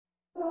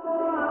From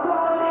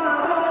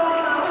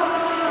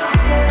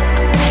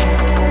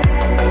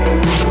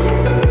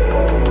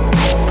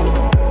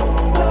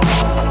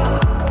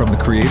the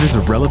creators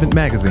of Relevant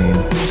Magazine,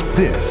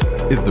 this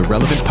is the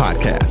Relevant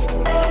Podcast.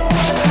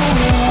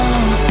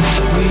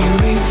 Will you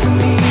wait for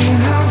me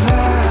and how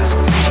fast?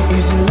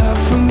 Is your love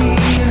for me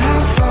and how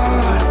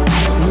far?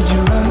 Would you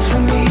run for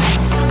me?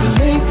 The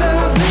length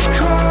of the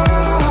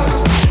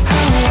cross.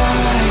 How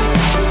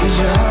wide is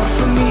your heart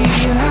for me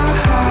and how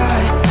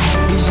high?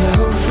 Is your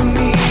hope for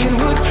me and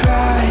what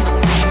price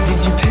did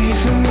you pay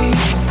for me?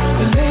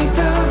 The length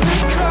of the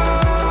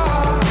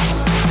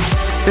cross.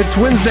 It's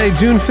Wednesday,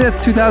 June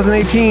 5th,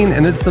 2018,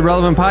 and it's the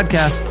Relevant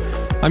Podcast.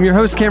 I'm your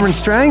host, Cameron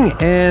Strang,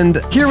 and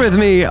here with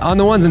me on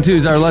the ones and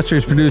twos, our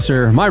illustrious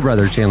producer, my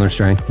brother, Chandler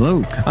Strang.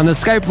 Hello. On the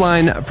Skype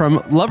line from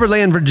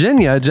Loverland,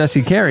 Virginia,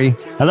 Jesse Carey.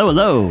 Hello,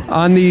 hello.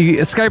 On the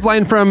Skype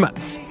line from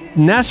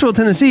Nashville,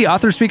 Tennessee,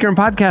 author, speaker, and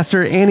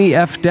podcaster Annie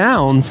F.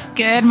 Downs.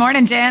 Good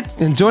morning,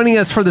 gents. And joining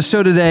us for the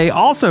show today,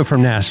 also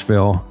from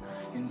Nashville,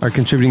 our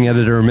contributing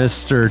editor,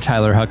 Mr.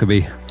 Tyler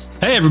Huckabee.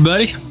 Hey,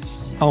 everybody.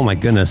 Oh my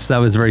goodness, that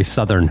was very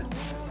Southern.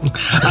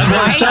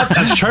 I've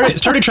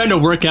started trying to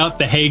work out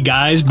the hey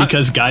guys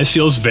because guys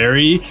feels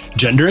very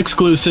gender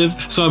exclusive.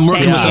 So I'm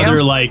working with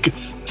other like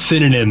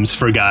synonyms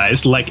for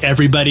guys, like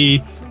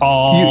everybody,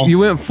 all. You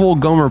went full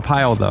Gomer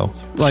Pyle though.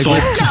 Like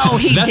No,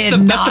 he that's did the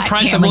not,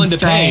 price I'm Cameron willing to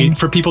pay Strang.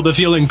 for people to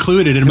feel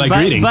included in my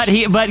greetings.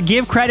 But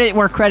give credit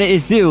where credit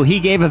is due. He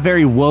gave a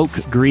very woke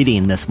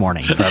greeting this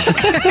morning.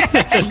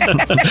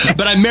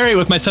 But I'm married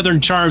with my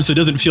Southern charm, so it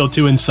doesn't feel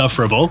too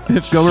insufferable.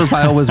 if Gomer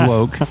Pyle was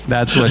woke,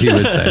 that's what he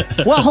would say.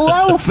 Well,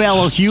 hello,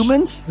 fellow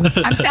humans.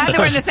 I'm sad that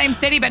we're in the same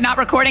city, but not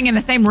recording in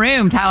the same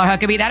room, Tyler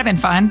Huckabee. That'd have been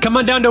fun. Come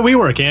on down to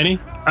WeWork, Annie.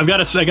 I got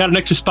an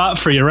extra spot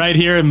for you right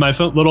here in my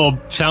little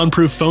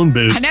soundproof phone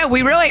booth. I know,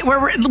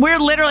 we're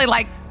literally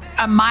like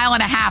a mile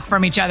and a half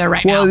from each other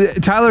right now. Well,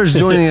 Tyler's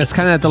joining us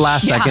kind of at the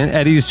last Yeah. second.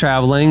 Eddie's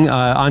traveling.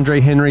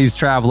 Andre Henry's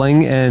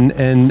traveling,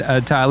 and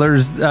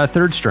Tyler's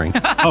third string.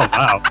 Oh,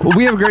 wow. Well,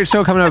 we have a great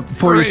show coming up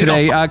for you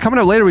today. Coming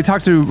up later, we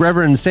talked to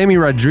Reverend Sammy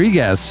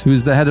Rodriguez,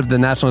 who's the head of the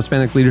National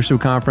Hispanic Leadership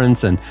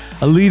Conference and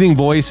a leading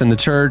voice in the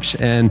church.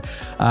 And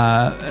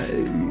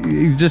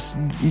just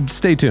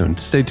stay tuned.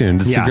 Stay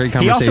tuned. It's a great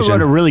conversation. He also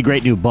wrote a really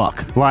great new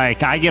book.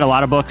 Like, I get a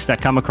lot of books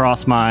that come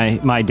across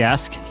my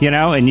desk,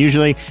 and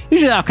usually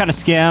I'll kind of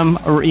skim,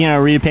 or,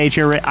 read a page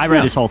here. I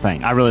read his whole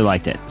thing. I really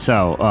liked it.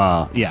 So,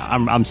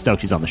 I'm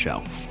stoked he's on the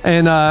show.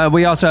 And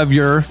we also have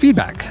your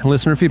feedback,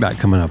 listener feedback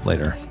coming up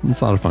later.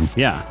 It's a lot of fun.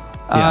 Yeah.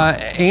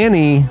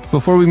 Annie,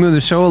 before we move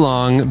the show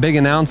along, big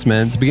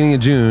announcements. Beginning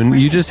of June,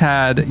 you just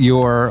had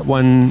your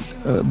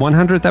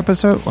 100th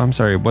episode. I'm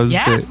sorry, what was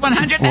Yes, the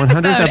 100th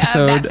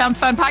episode of That Sounds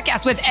Fun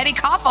podcast with Eddie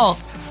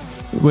Koffoltz.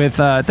 With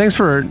thanks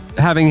for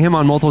having him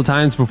on multiple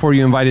times before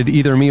you invited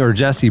either me or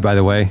Jesse, by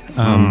the way.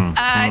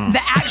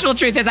 The actual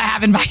truth is I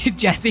have invited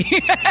Jesse.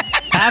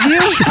 Have you?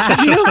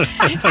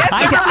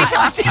 Yes, remember we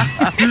talked.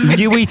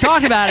 We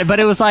talked about it, but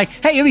it was like,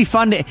 hey, it'd be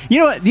fun to,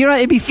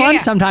 it'd be fun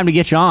sometime to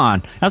get you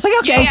on. I was like,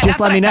 okay, Yeah, just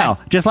let me know.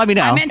 said. Just let me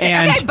know. I meant to.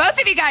 And Okay, both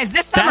of you guys,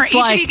 this summer, that's each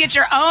like, of you get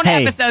your own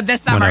hey, episode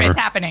this summer. whatever. It's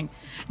happening.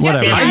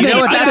 Whatever. Jesse, I know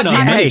what that's that's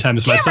many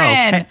times myself.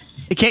 Cameron.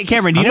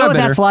 Cameron, do you I'm know not what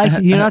that's bitter.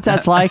 like? You know what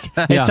that's like?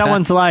 Yeah. It's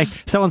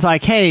someone's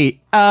like, hey,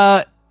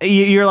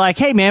 you're like,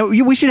 hey man,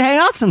 we should hang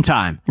out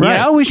sometime.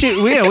 Right. We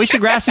should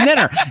grab some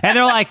dinner. And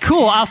they're like,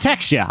 cool, I'll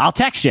text you.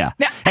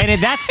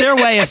 And that's their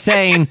way of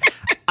saying,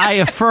 I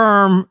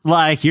affirm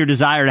like your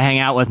desire to hang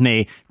out with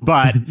me,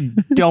 but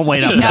don't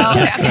wait up for No, that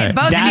text. okay,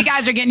 both of you That's-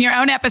 guys are getting your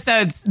own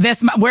episodes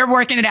this month. We're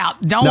working it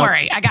out. Don't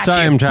worry. I got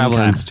Sorry, you. I'm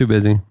traveling. Okay. It's too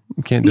busy.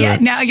 Can't do Yeah,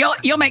 it. no,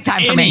 you'll make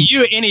time for me.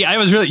 Annie,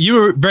 you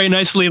were very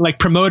nicely like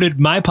promoted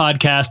my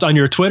podcast on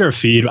your Twitter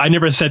feed. I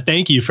never said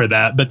thank you for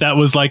that, but that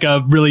was like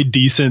a really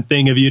decent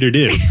thing of you to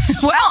do.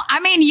 Well, I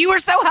mean, you were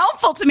so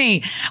helpful to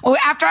me. Well,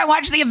 after I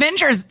watched the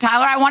Avengers,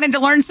 Tyler, I wanted to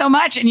learn so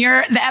much, and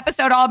the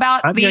episode all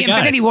about I'm the your guy.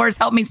 Infinity Wars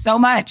helped me so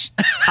much.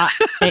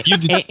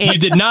 You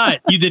did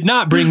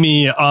not bring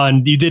me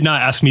on. You did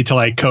not ask me to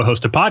like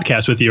co-host a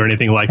podcast with you or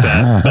anything like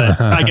that.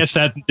 But I guess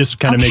that just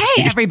kind of Okay, makes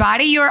me.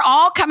 everybody, you're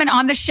all coming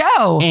on the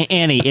show.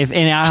 Annie,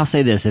 and I'll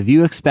say this, if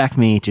you expect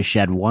me to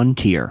shed one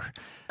tear,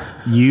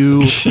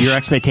 your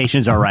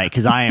expectations are right,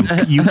 because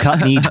you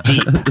cut me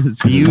deep.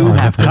 You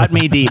have cut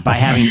me deep by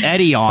having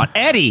Eddie on.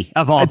 Eddie,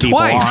 of all people,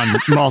 Twice.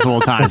 on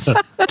multiple times.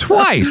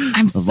 Twice.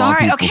 I'm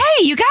sorry. people.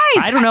 Okay, you guys.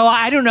 I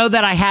don't know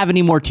that I have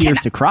any more tears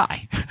to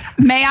cry.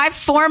 May I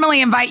formally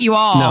invite you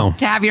all No.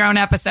 to have your own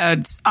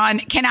episodes on?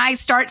 Can I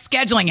start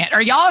scheduling it?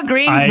 Are y'all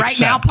agreeing I right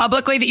now accept.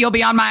 publicly that you'll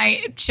be on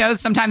my show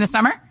sometime this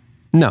summer?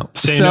 No.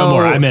 Say no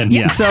more. I'm in.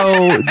 Yeah.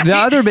 So the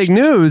other big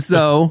news,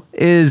 though,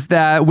 is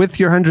that with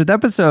your 100th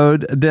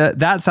episode,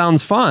 That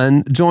Sounds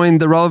Fun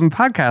joined the Relevant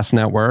Podcast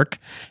Network,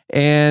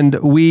 and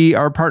we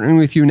are partnering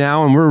with you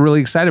now, and we're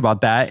really excited about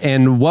that.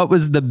 And what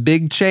was the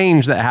big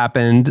change that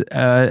happened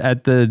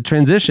at the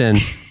transition?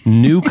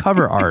 New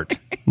cover art.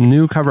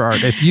 New cover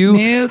art. If you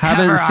New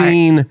haven't cover art.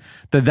 seen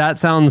That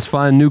Sounds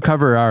Fun new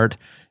cover art,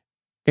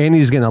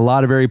 Andy's getting a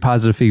lot of very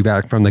positive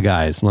feedback from the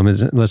guys.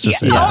 Let's just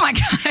say Oh that. my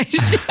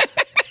gosh.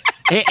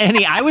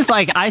 Annie, I was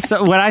like,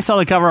 when I saw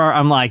the cover art,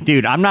 I'm like,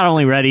 dude, I'm not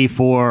only ready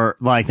for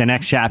like the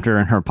next chapter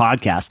in her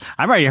podcast,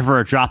 I'm ready for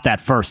her to drop that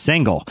first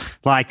single,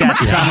 like that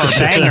summer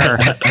banger.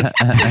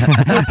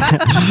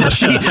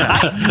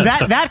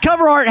 That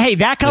cover art,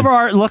 that cover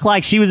art looked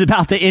like she was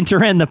about to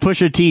enter in the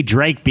Pusha T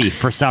Drake beef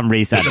for some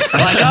reason.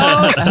 Like,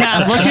 oh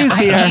snap, look who's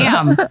here.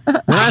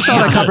 When I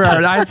saw the cover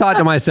art, I thought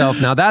to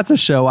myself, now that's a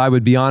show I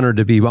would be honored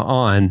to be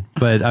on,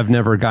 but I've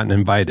never gotten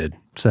invited.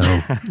 So,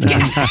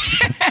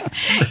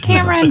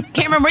 Cameron,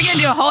 we're going to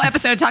do a whole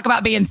episode talk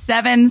about being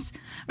sevens.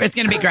 It's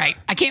going to be great.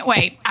 I can't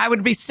wait. I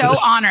would be so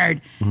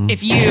honored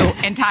if you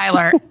and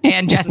Tyler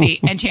and Jesse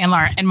and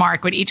Chandler and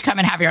Mark would each come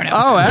and have your own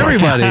episode. Oh,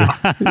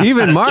 everybody,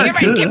 even Mark.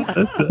 People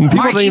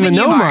don't even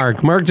know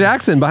Mark. Mark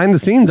Jackson, behind the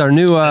scenes, our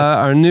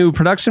new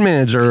production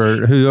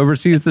manager who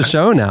oversees the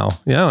show now.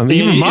 Yeah, I mean,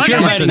 even Mark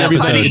gets an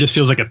episode. It just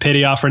feels like a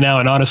pity offer now,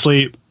 and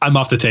honestly, I'm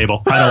off the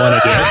table. I don't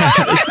want to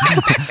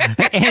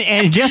do it.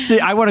 and just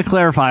I want to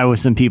clarify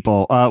with some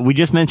people. We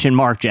just mentioned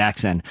Mark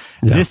Jackson.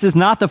 Yeah. This is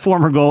not the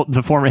former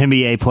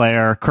NBA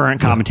player,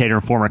 current commentator,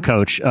 and former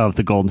coach of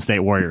the Golden State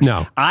Warriors.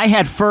 No. I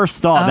had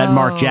first thought that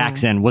Mark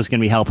Jackson was going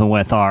to be helping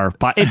with our.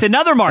 It's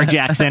another Mark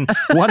Jackson,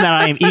 one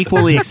that I am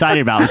equally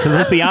excited about. Because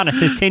let's be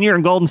honest, his tenure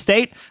in Golden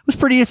State was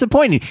pretty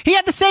disappointing. He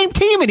had the same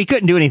team and he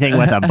couldn't do anything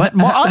with them. But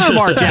other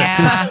Mark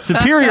Jackson,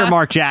 superior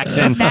Mark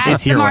Jackson,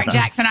 is here. The Mark with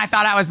Jackson I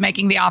thought I was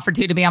making the offer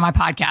to be on my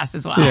podcast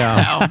as well.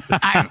 Yeah. So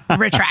I'm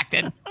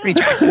retracted.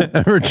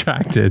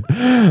 Retracted.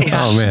 Yeah.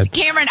 Oh man,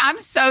 Cameron, I'm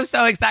so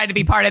excited to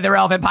be part of the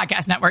Relevant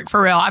Podcast Network,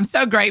 for real. I'm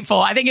so grateful.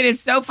 I think it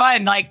is so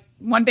fun, like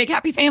one big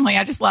happy family.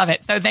 I just love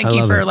it. So thank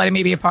you for letting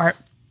me be a part.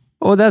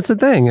 Well, that's the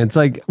thing. It's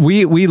like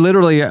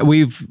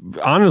we've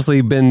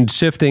honestly been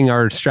shifting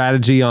our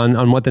strategy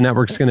on what the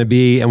network's going to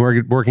be, and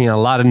we're working on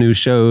a lot of new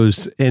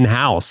shows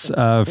in-house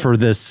for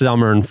this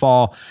summer and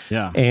fall.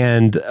 Yeah.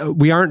 And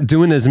we aren't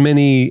doing as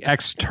many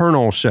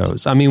external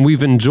shows. I mean,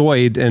 we've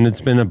enjoyed, and it's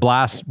been a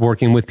blast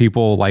working with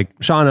people like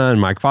Shauna and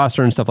Mike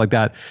Foster and stuff like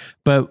that.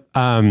 But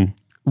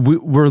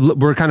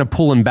we're kind of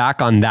pulling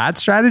back on that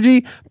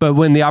strategy. But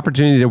when the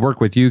opportunity to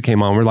work with you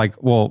came on, we're like,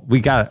 well,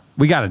 we got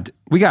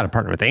to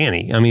partner with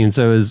Annie. I mean,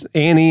 so is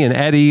Annie and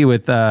Eddie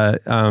with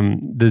the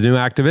new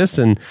activists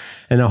and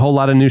a whole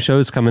lot of new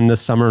shows coming this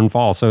summer and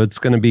fall. So this is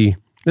gonna be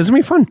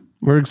fun.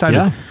 We're excited.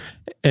 Yeah.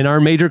 And our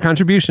major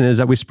contribution is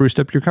that we spruced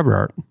up your cover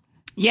art.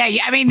 Yeah.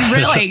 I mean,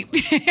 really,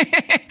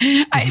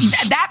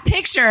 that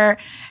picture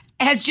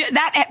has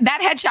that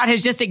headshot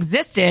has just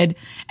existed,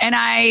 and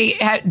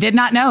I did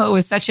not know it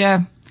was such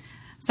a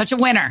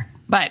winner.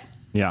 But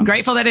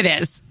grateful that it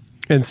is.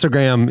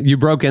 Instagram, you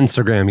broke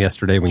Instagram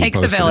yesterday when you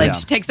posted it.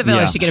 Takes a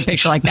village to get a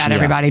picture like that.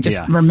 Everybody,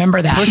 just remember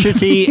that.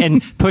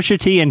 Pusha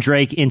T and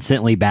Drake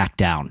instantly backed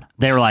down.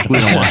 They were like, we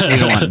don't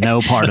want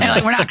no part of They're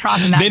this. like, we're not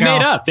crossing that. They girl.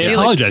 made up. They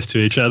apologized to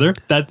each other.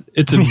 That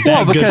it's a well,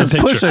 bad because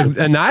good picture. Pusha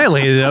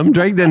annihilated him.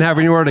 Drake didn't have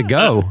anywhere to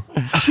go.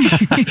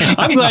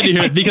 I'm glad to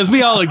hear it because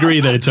we all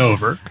agree that it's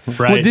over.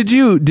 Right? Well, did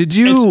you?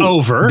 It's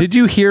over. Did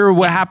you hear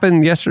what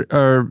happened yesterday,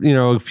 or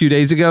a few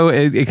days ago?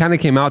 It kind of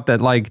came out that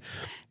like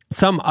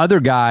some other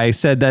guy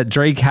said that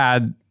Drake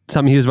had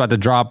something he was about to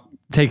drop,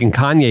 taking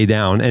Kanye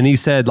down, and he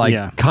said like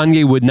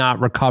Kanye would not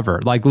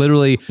recover, like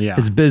literally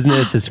his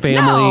business, his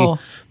family. No.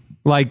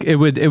 Like it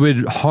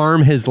would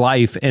harm his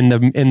life, and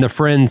the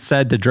friend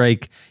said to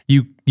Drake,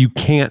 "You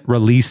can't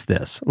release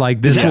this.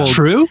 Like this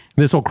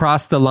This will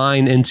cross the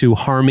line into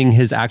harming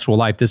his actual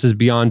life. This is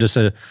beyond just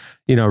a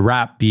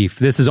rap beef.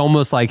 This is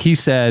almost like he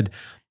said,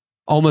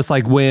 almost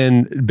like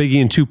when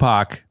Biggie and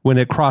Tupac, when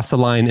it crossed the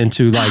line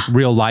into like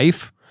real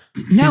life.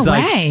 No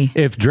way. Like,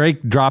 if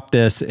Drake dropped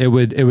this, it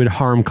would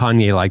harm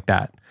Kanye like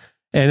that."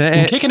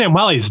 And kicking him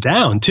while he's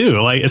down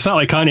too. Like it's not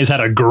like Kanye's had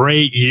a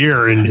great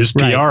year in his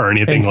PR or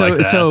anything like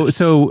that.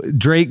 So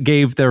Drake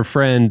gave their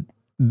friend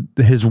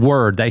his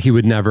word that he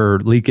would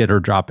never leak it or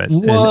drop it,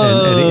 and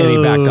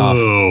he backed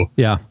off.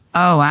 Yeah.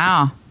 Oh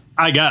wow.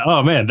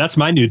 Oh man, that's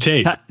my new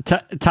take.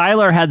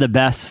 Tyler had the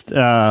best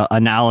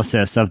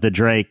analysis of the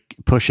Drake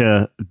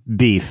Pusha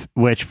beef,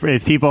 which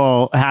if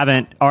people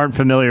aren't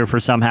familiar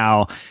for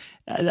somehow.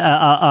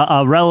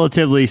 A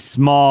relatively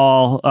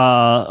small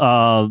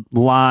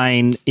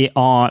line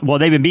on, well,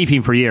 they've been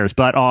beefing for years,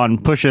 but on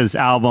Pusha's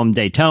album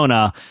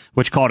Daytona,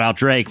 which called out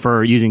Drake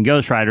for using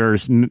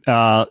ghostwriters,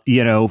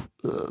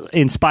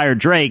 inspired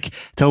Drake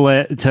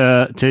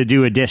to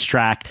do a diss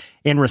track.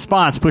 In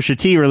response, Pusha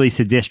T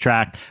released a diss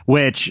track,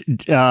 which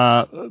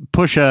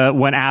Pusha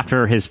went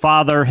after his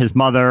father, his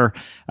mother,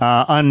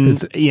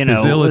 his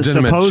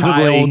illegitimate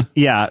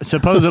child.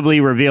 Supposedly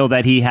revealed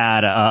that he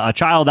had a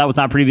child that was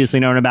not previously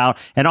known about,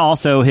 and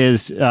also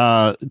his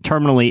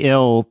terminally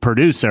ill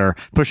producer,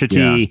 Pusha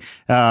T,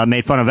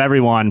 made fun of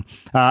everyone.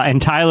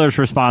 And Tyler's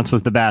response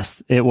was the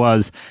best. It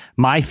was,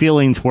 "My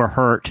feelings were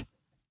hurt,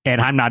 and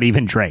I'm not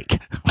even Drake."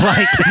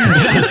 Like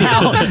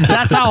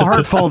that's how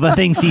hurtful the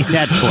things he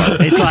said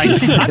for. It's like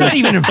I'm not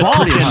even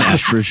involved in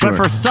this, for sure. But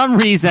for some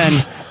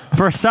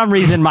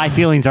reason, my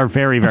feelings are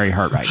very, very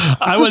hurt right now.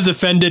 I was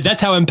offended.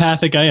 That's how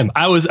empathic I am.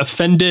 I was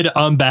offended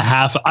on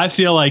behalf. I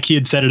feel like he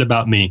had said it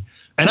about me.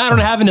 And I don't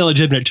have an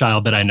illegitimate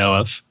child that I know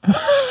of.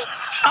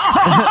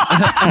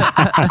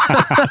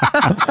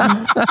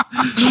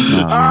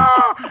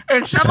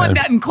 If someone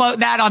doesn't quote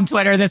that on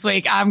Twitter this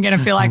week, I'm going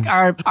to feel like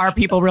our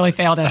people really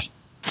failed us.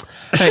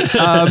 Hey,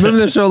 moving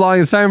the show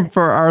along, it's time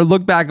for our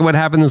look back at what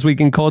happened this week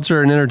in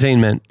culture and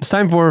entertainment. It's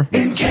time for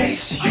In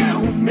Case You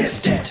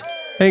Missed It.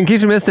 Hey, in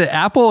case you missed it,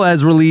 Apple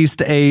has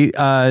released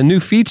a new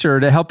feature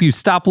to help you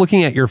stop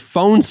looking at your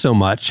phone so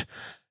much.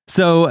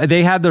 So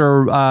they had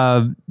their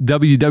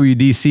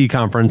WWDC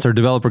conference or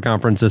developer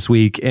conference this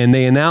week, and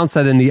they announced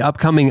that in the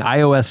upcoming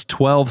iOS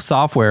 12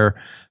 software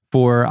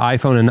for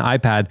iPhone and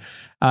iPad,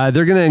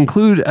 they're going to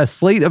include a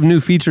slate of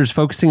new features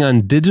focusing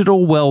on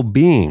digital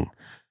well-being.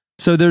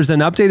 So there's an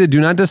updated Do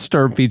Not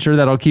Disturb feature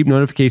that'll keep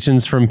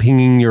notifications from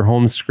pinging your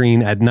home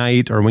screen at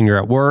night or when you're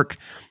at work.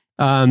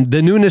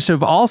 The new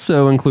initiative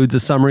also includes a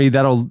summary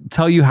that'll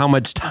tell you how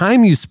much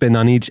time you spend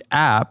on each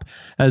app,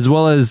 as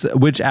well as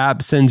which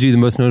app sends you the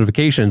most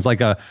notifications, like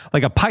a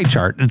pie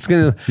chart.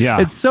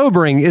 It's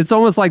sobering. It's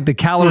almost like the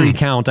calorie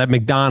count at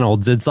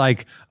McDonald's. It's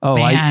like,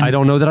 I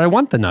don't know that I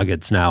want the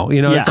nuggets now.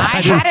 You know,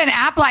 I had an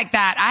app like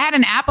that. I had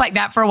an app like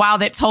that for a while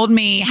that told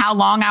me how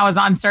long I was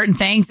on certain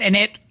things, and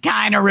it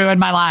kind of ruined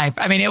my life.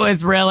 I mean, it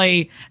was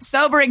really,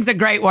 sobering's a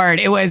great word.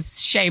 It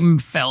was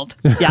shame-filled.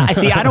 Yeah, I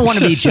see. I don't want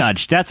to be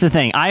judged. That's the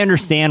thing. I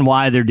understand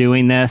why they're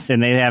doing this,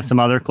 and they have some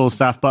other cool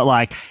stuff, but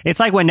like, it's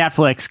like when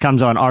Netflix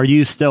comes on, are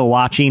you still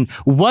watching?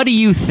 What do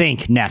you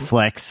think,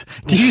 Netflix?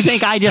 Do you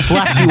think I just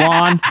left you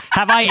on?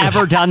 Have I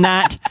ever done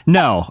that?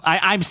 No,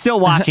 I'm still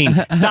watching.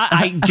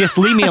 Just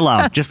leave me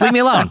alone. Just leave me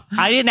alone.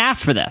 I didn't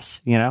ask for this,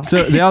 you know?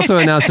 So they also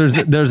announced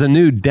there's a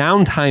new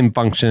downtime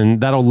function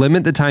that'll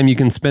limit the time you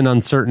can spend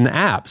on certain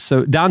apps.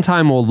 So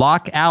downtime will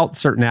lock out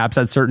certain apps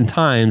at certain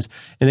times,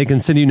 and it can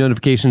send you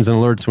notifications and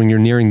alerts when you're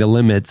nearing the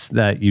limits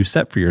that you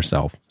set for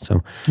yourself.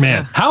 So,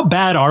 man, how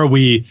bad are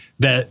we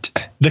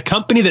that the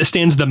company that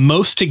stands the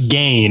most to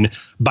gain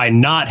by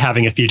not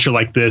having a feature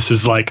like this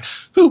is like,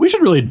 ooh, we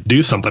should really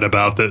do something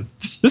about that.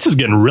 This is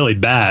getting really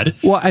bad.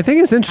 Well, I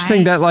think it's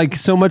interesting that like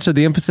so much of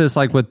the emphasis,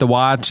 like with the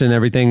watch and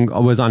everything,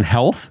 was on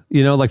health,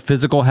 you know, like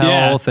physical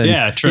health. True.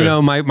 You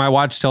know, my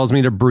watch tells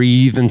me to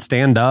breathe and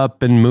stand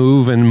up and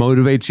move and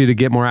motivates you to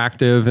get more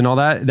active and all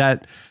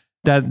that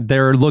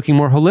they're looking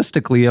more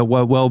holistically at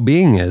what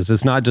well-being is.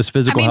 It's not just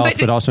physical health,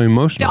 but also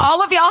emotional. Do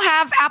all of y'all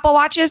have Apple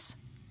Watches?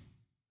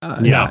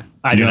 Yeah,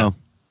 I do. No.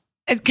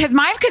 Because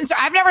my concern,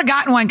 I've never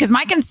gotten one, because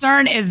my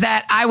concern is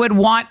that I would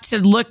want to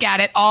look at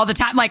it all the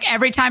time. Like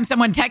every time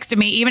someone texted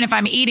me, even if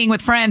I'm eating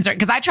with friends, or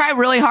because I try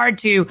really hard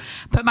to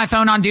put my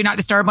phone on Do Not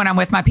Disturb when I'm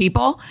with my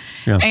people.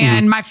 Yeah.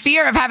 And my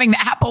fear of having the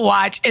Apple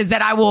Watch is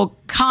that I will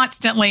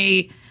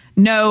constantly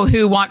know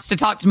who wants to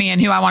talk to me and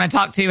who I want to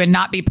talk to and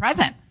not be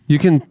present. You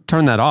can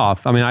turn that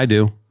off. I mean, I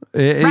do.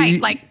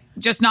 Like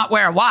just not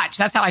wear a watch.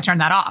 That's how I turn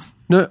that off.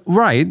 No,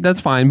 right. That's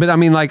fine. But I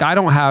mean, like, I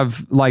don't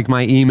have like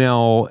my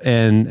email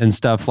and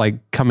stuff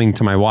like coming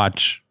to my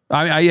watch.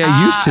 I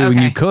used to,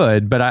 and you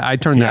could, but I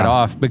turned that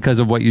off because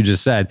of what you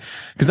just said.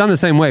 Because I'm the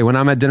same way. When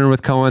I'm at dinner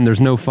with Cohen,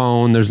 there's no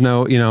phone, there's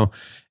no, you know,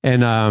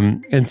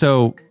 and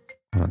so,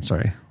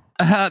 sorry.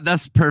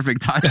 That's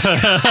perfect timing.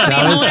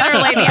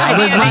 Literally, the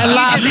idea that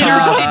you just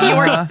interrupted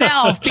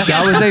yourself because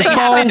that was something a phone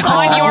happened call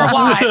on your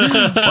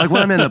watch. Like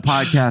when I'm in a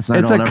podcast,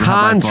 It's I a don't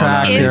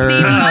contract. It's ever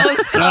have my phone on. the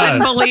most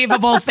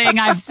unbelievable thing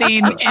I've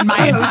seen in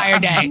my entire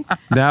day.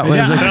 That was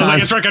Sounds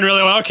like it's working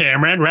really well,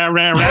 Cameron. Rah,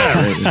 rah,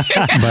 rah.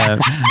 But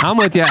I'm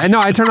with you.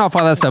 No, I turn off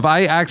all that stuff.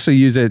 I actually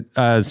use it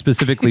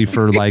specifically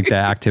for like the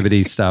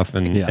activity stuff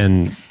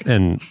and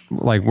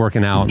like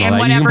working out. And all that.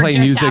 whatever You can play just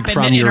music happened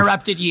from that your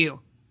interrupted you.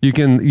 You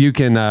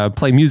can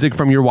play music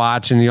from your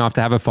watch, and you don't have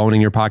to have a phone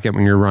in your pocket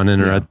when you're running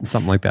or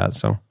something like that.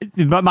 So,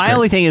 but my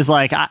only thing is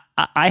like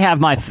I have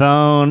my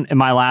phone and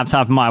my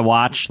laptop and my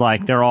watch,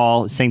 like they're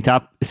all synced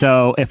up.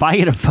 So if I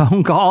get a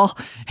phone call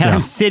and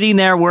I'm sitting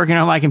there working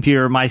on my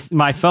computer, my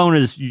phone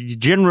is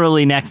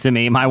generally next to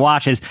me. My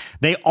watches,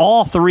 they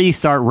all three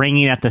start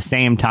ringing at the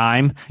same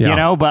time, you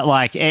know, but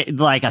like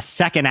a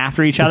second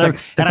after each other.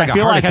 And I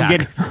feel like I'm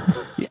getting,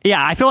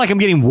 I feel like I'm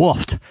getting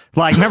woofed.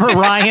 Like remember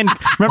Ryan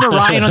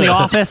on The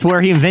Office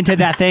where he invented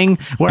that thing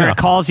where it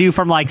calls you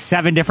from like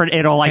 7 different,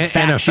 it'll like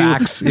fax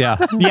you.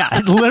 Yeah.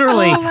 Yeah.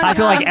 Literally. I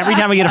feel like every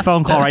time I get a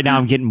phone call right now,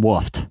 I'm getting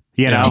woofed,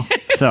 you know?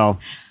 So.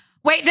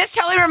 Wait, this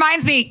totally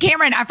reminds me,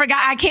 Cameron, I forgot.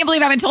 I can't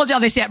believe I haven't told y'all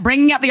this yet.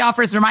 Bringing up The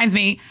Office reminds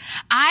me.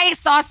 I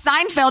saw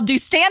Seinfeld do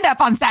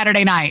stand-up on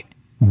Saturday night.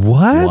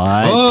 What?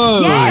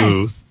 Oh.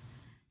 Yes.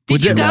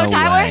 Did you go, No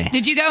Tyler? way.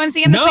 Did you go and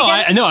see him this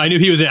weekend? I knew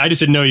he was in. I just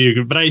didn't know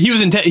you. But he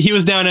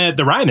was down at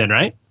the Ryman,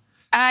 right?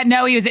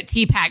 No, he was at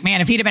TPAC. Man,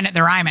 if he'd have been at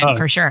the Ryman,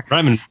 for sure.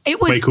 Ryman's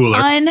it was way cooler.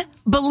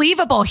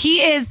 Unbelievable.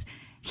 He is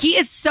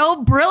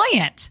so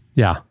brilliant.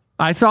 Yeah.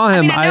 I saw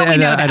him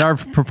at our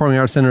Performing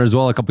Arts Center as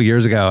well a couple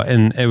years ago,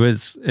 and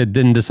it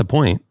didn't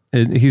disappoint.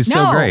 He's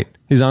so great.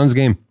 He's on his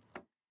game.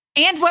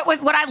 And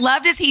what I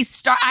loved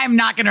is I'm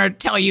not going to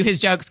tell you his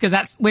jokes because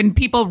that's when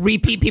people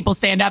repeat people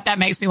stand up. That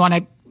makes me want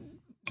to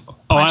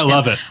punched I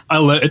love him. it.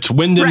 It's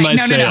wind in my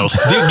sails.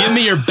 Dude, give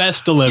me your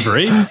best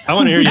delivery. I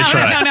want to hear you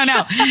try.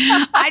 No.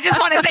 I just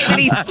want to say that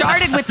he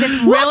started with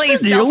this really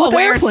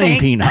self-aware thing.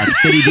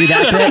 Peanuts. Did he do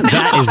that bit?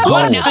 That is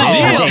gold. no. It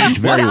has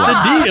aged very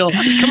well. The deal.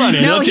 Come on,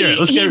 Andy. No, Let's hear it.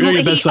 Let's hear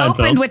your best he Seinfeld.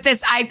 opened with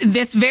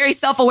this very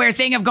self-aware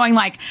thing of going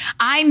like,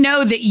 I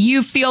know that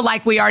you feel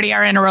like we already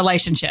are in a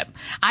relationship.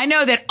 I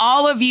know that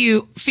all of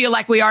you feel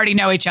like we already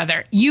know each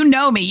other. You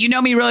know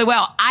me really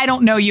well. I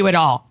don't know you at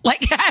all.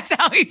 Like that's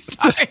how he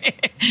started.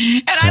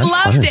 And I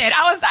loved it.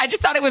 I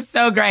just thought it was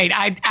so great.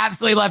 I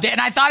absolutely loved it.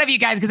 And I thought of you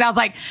guys because I was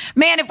like,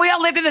 man, if we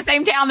all lived in the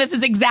same town, this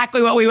is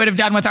exactly what we would have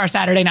done with our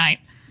Saturday night.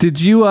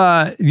 Did you?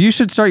 You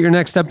should start your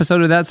next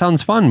episode of That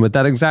Sounds Fun with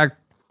that exact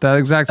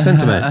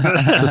sentiment.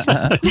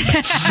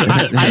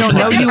 I don't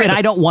know you, and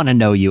I don't want to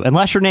know you.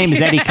 Unless your name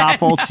is Eddie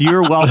Koffoltz,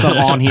 you're welcome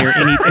on here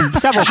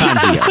several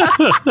times a year.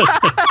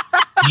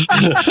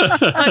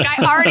 Look, I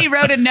already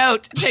wrote a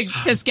note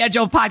to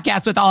schedule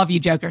podcasts with all of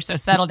you jokers, so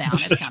settle down.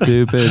 It's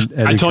coming. Stupid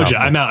Eddie I told you,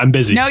 Koffoltz. I'm out. I'm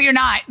busy. No, you're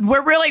not.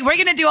 We're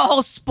going to do a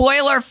whole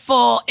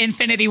spoiler-full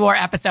Infinity War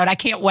episode. I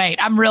can't wait.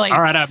 I'm really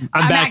All right, I'm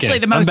back actually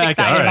in. the most I'm back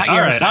excited in. about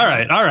yours.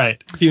 All right.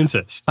 If you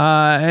insist.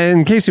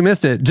 In case you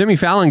missed it, Jimmy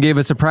Fallon gave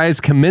a surprise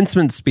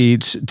commencement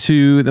speech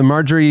to the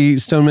Marjorie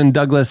Stoneman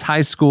Douglas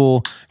High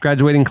School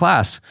graduating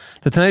class.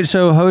 The Tonight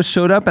Show host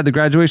showed up at the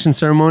graduation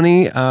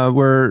ceremony of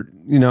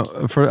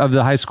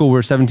the high school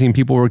where 17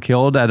 people were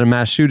killed at a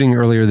mass shooting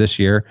earlier this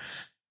year.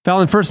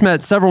 Fallon first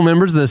met several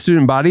members of the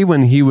student body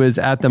when he was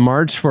at the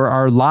March for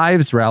Our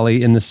Lives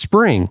rally in the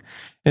spring.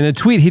 In a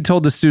tweet, he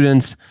told the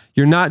students,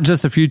 "You're not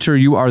just the future,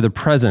 you are the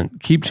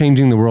present. Keep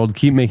changing the world.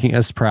 Keep making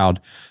us proud."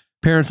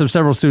 Parents of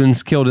several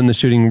students killed in the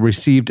shooting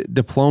received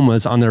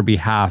diplomas on their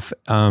behalf.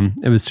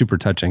 It was super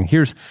touching.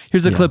 Here's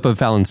a clip of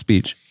Fallon's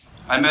speech.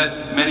 I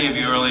met many of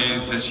you earlier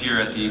this year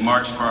at the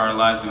March for Our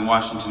Lives in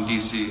Washington,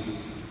 D.C.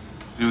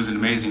 It was an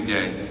amazing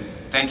day.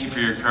 Thank you for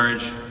your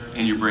courage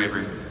and your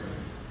bravery,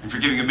 and for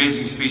giving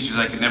amazing speeches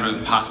I could never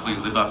possibly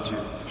live up to.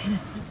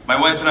 My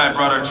wife and I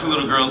brought our 2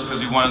 little girls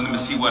because we wanted them to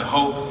see what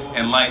hope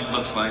and light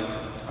looks like.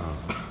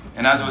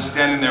 And as I was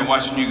standing there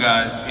watching you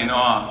guys in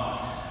awe,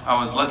 I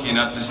was lucky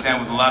enough to stand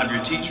with a lot of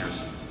your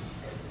teachers.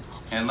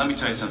 And let me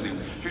tell you something,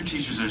 your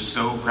teachers are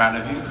so proud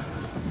of you.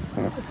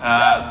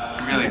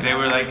 Really, they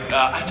were like,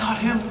 I taught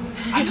him,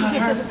 I taught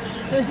her,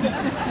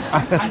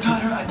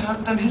 I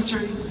taught them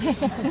history.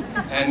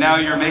 And now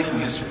you're making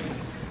history.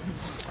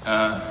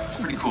 It's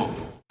pretty cool.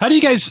 How do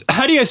you guys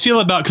feel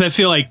about, because I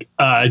feel like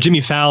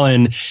Jimmy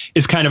Fallon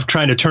is kind of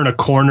trying to turn a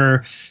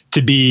corner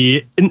to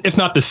be, if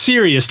not the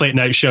serious late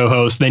night show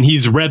host, then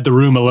he's read the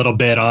room a little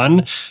bit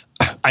on,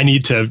 I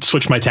need to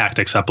switch my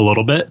tactics up a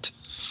little bit.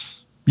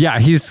 Yeah,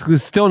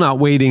 he's still not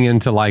wading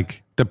into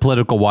like the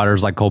political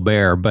waters like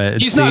Colbert,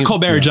 but he's not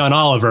Colbert or John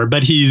Oliver,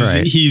 but he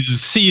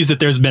sees that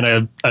there's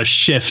been a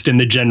shift in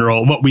the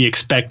general what we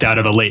expect out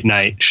of a late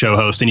night show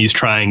host, and he's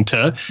trying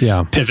to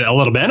pivot a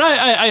little bit. And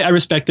I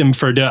respect him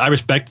I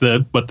respect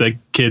what the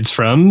kids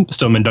from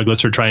Stoneman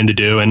Douglas are trying to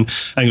do, and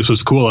I think this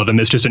was cool of him.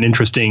 It's just an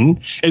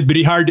interesting,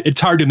 it's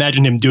hard to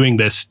imagine him doing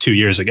this 2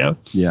 years ago.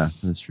 Yeah,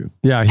 that's true.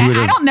 Yeah,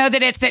 I don't know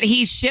that it's that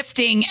he's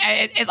shifting.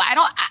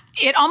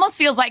 It almost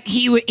feels like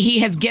he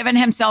has given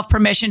himself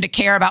permission to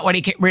care about what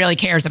he really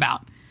cares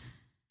about.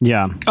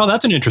 Yeah. Oh,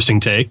 that's an interesting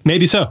take.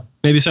 Maybe so.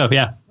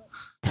 Yeah.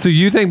 So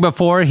you think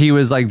before he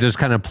was like just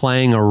kind of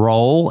playing a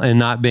role and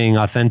not being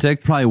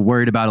authentic? Probably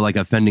worried about like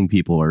offending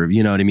people, or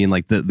you know what I mean?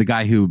 Like the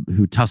guy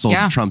who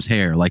tussled Trump's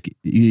hair, like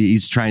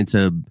he's trying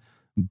to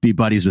be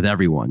buddies with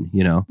everyone,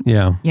 you know?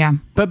 Yeah. Yeah.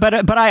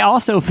 But I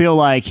also feel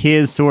like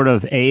his sort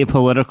of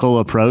apolitical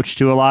approach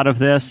to a lot of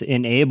this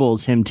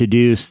enables him to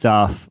do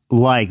stuff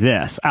like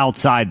this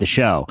outside the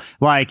show.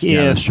 Like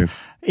that's true.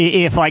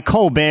 If like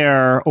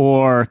Colbert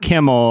or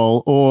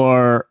Kimmel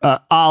or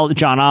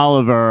John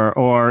Oliver,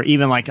 or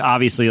even like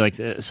obviously like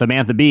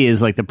Samantha Bee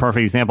is like the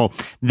perfect example.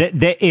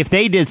 If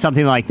they did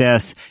something like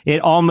this,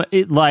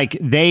 like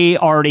they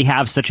already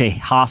have such a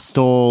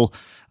hostile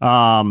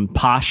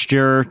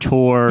posture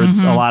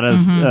towards a lot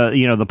of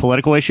the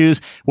political issues.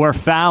 Where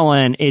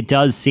Fallon, it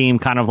does seem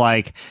kind of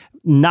like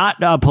not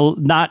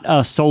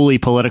a solely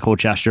political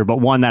gesture, but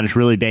one that is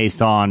really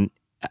based on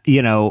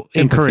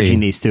encouraging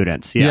these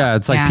students. Yeah,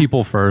 it's like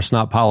people first,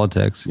 not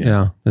politics.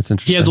 Yeah, that's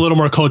interesting. He has a little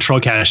more cultural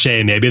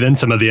cachet maybe than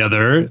somebody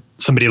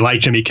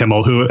like Jimmy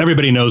Kimmel, who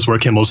everybody knows where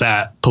Kimmel's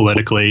at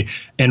politically.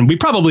 And we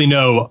probably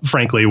know,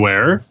 frankly,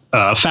 where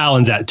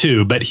Fallon's at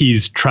too, but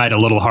he's tried a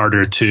little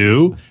harder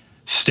to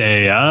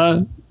stay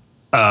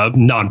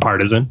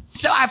nonpartisan.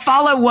 So I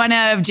follow one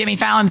of Jimmy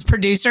Fallon's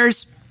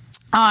producers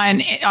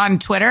on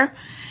Twitter.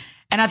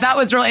 And I thought it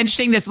was real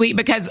interesting this week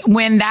because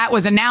when that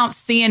was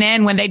announced,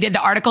 CNN, when they did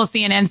the article,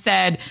 CNN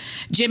said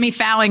Jimmy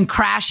Fallon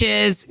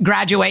crashes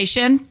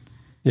graduation.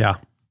 Yeah.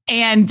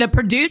 And the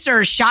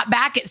producer shot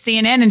back at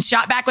CNN and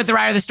shot back with the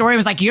writer of the story and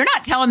was like, you're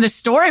not telling this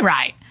story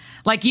right.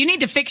 Like, you need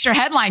to fix your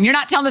headline. You're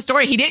not telling the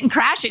story. He didn't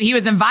crash it. He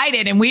was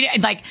invited, and we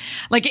like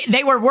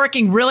they were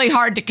working really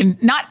hard to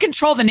not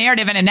control the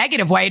narrative in a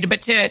negative way,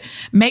 but to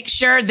make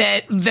sure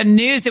that the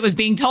news that was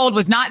being told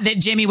was not that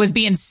Jimmy was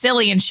being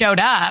silly and showed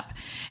up.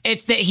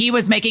 It's that he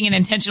was making an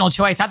intentional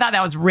choice. I thought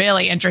that was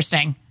really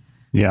interesting.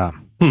 Yeah.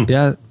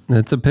 Yeah,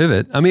 it's a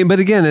pivot. I mean, but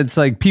again, it's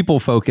like people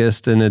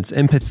focused and it's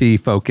empathy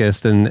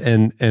focused,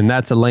 and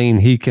that's a lane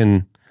he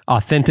can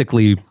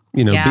authentically,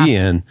 be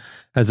in,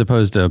 as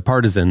opposed to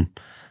partisan.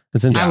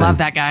 It's interesting. I love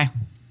that guy.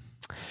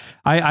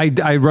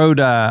 I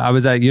rode. I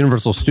was at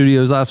Universal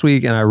Studios last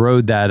week, and I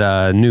rode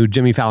that new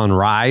Jimmy Fallon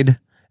ride.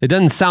 It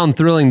doesn't sound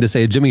thrilling to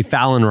say a Jimmy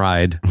Fallon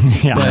ride.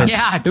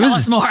 Tell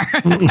us more.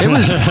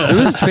 It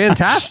was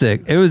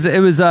fantastic. It's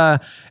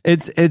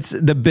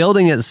the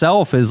building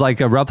itself is like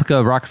a replica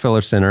of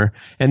Rockefeller Center,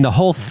 and the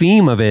whole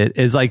theme of it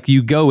is like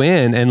you go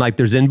in and like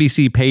there's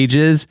NBC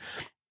pages,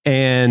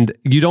 and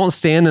you don't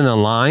stand in a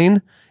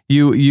line.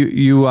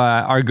 You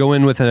are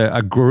going with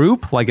a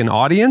group, like an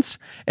audience,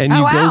 and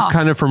you go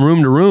kind of from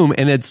room to room,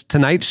 and it's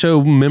Tonight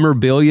Show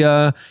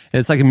memorabilia.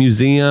 It's like a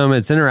museum.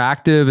 It's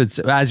interactive. It's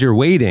as you're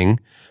waiting,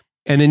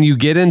 and then you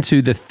get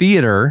into the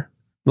theater,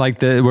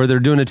 like where they're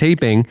doing a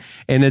taping,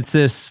 and it's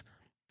this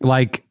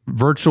like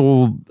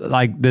virtual,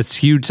 like this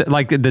huge,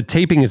 like the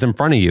taping is in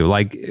front of you,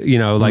 like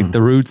like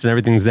the Roots and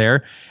everything's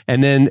there,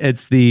 and then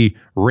it's the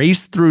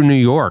race through New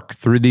York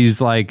through these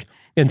like.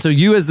 And so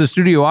you as the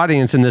studio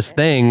audience in this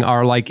thing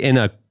are like in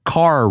a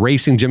car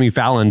racing Jimmy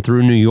Fallon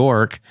through New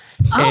York,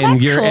 and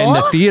that's cool. And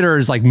the theater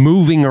is like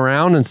moving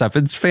around and stuff.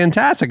 It's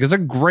fantastic. It's a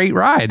great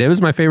ride. It was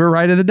my favorite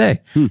ride of the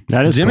day.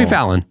 That is Jimmy cool.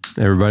 Fallon,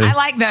 everybody. I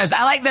like those.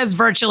 I like those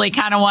virtually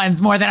kind of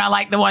ones more than I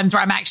like the ones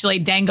where I'm actually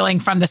dangling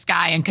from the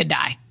sky and could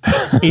die.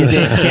 Is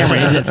it,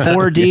 Cameron, is it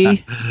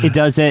 4D? Yeah.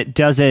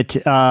 Does it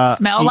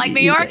smell like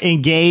New York?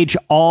 Engage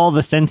all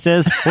the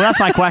senses? Well, that's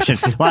my question.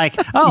 Like,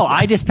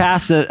 I just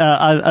passed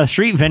a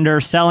street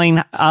vendor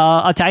selling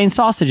Italian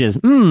sausages.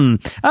 Oh,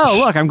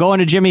 look, I'm going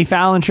to Jimmy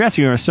Fallon's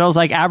dressing room. It smells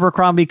like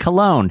Abercrombie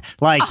cologne.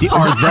 Like,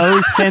 are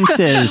those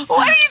senses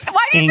why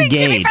do you think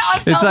Jimmy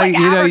Fallon smells it's like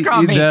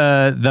Abercrombie?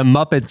 The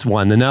Muppets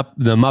one, the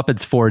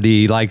Muppets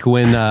 4D, like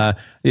when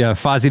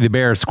Fozzie the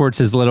Bear squirts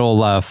his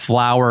little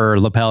flower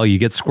lapel, you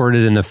get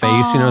squirted in the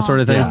face, sort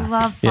of thing. I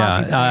love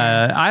Fozzie the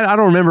Bear. I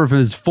don't remember if it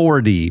was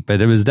 4D,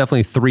 but it was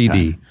definitely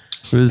 3D.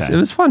 Okay. It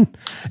was fun.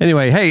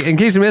 Anyway, hey, in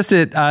case you missed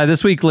it,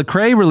 this week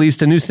Lecrae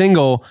released a new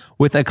single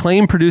with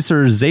acclaimed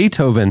producer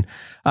Zaytoven.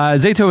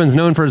 Zaytoven's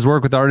known for his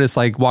work with artists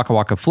like Waka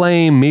Waka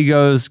Flame,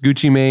 Migos,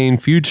 Gucci Mane,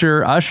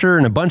 Future, Usher,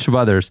 and a bunch of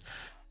others.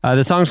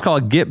 The song's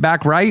called Get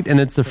Back Right, and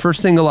it's the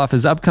first single off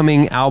his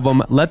upcoming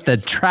album, Let the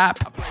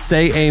Trap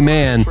Say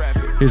Amen.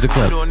 Here's a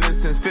clip. I've been doing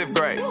this since 5th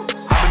grade.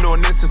 I've been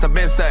doing this since I've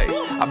been saved.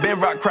 I've been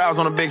rock crowds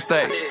on a big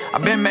stage.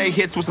 I've been made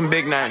hits with some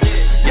big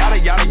names. Yada,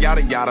 yada,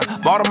 yada, yada.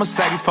 Bought a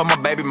Mercedes for my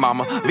baby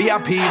mama.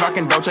 VIP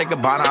rockin' Dolce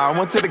Gabbana. I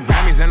went to the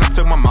Grammys and I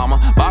took my mama.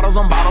 Bottles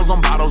on bottles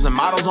on bottles and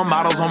models on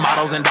models on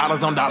models and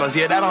dollars on dollars.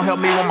 Yeah, that don't help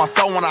me when my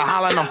soul when I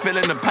holler and I'm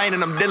feeling the pain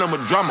and I'm dealing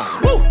with drama.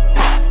 Woo!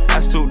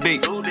 That's too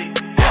deep.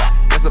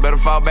 I better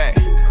fall back.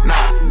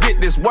 Nah, get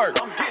this work.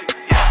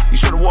 You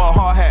should have wore a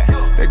hard hat.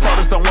 They told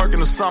us don't work in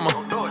the summer.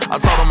 I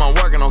told them I'm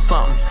working on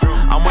something.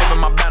 I'm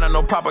waving my banner,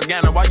 no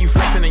propaganda. Why you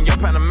flexing in your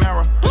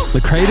Panamera?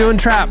 Lecrae doing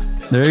trap.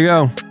 There you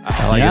go.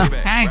 I like it.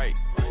 Hey.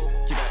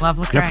 Love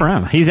Lecrae. Good for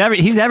him. He's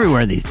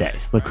everywhere these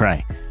days,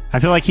 Lecrae. I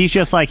feel like he's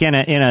just like in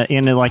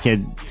a like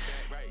a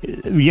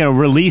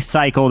release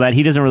cycle that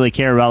he doesn't really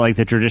care about, like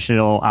the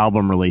traditional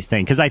album release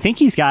thing. Because I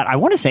think I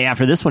want to say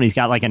after this one, he's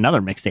got like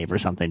another mixtape or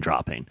something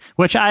dropping,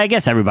 which I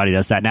guess everybody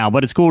does that now,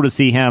 but it's cool to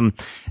see him,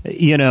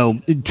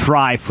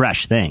 try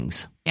fresh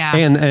things. Yeah.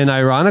 And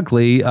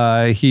ironically,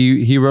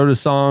 he wrote a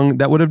song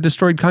that would have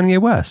destroyed Kanye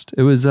West.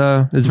 It was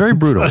very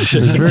brutal. It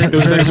was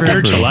very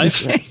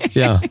spiritualized.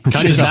 Yeah.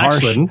 Kanye's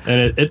backslidden,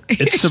 and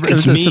it's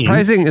a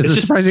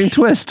surprising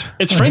twist.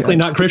 It's frankly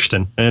not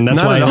Christian, and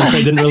that's why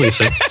they didn't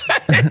release it.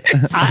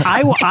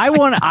 I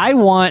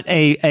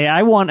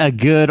want a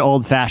good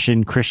old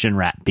fashioned Christian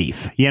rap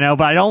beef,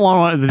 but I don't want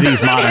one of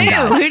these modern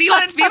guys. Who do you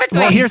want it to be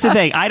between? Well, here's the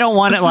thing. I don't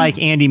want it like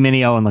Andy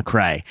Mineo and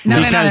Lecrae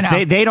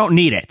because they don't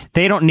need it.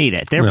 They don't need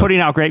it. They're putting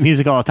out great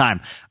music all the time.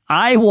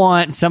 I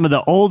want some of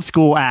the old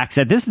school acts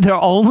that this is their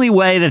only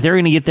way that they're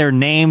going to get their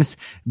names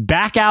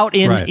back out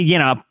in,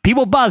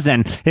 people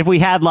buzzing. If we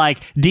had like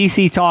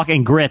DC Talk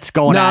and Grits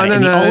going at it. No.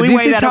 The only DC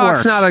way that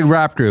Talk's it works. not a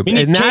rap group. We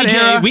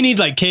need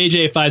like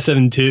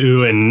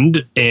KJ572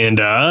 and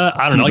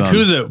I don't know,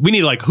 like we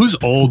need like who's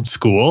old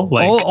school?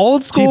 Like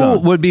old school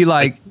T-Bone. would be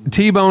like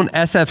T-Bone,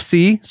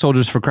 SFC,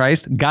 Soldiers for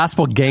Christ,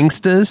 Gospel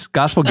Gangstas.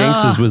 Gospel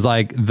Gangstas was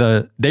like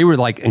they were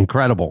like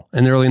incredible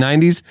in the early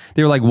 90s.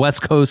 They were like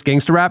West Coast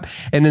gangster rap.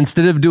 And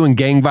instead of doing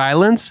gang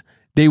violence,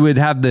 they would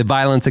have the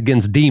violence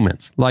against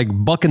demons, like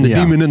bucking the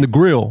demon in the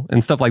grill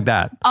and stuff like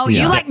that. Oh,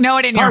 you like know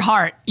it in your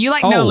heart. You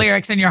like know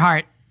lyrics in your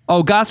heart.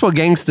 Oh, Gospel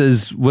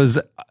Gangstas was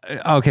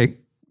okay.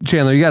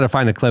 Chandler, you got to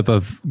find a clip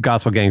of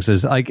Gospel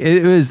Gangstas. Like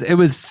it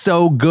was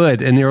so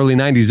good in the early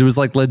 90s. It was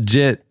like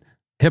legit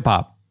hip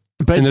hop.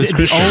 But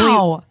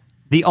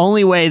the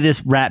only way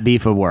this rap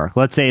beef would work,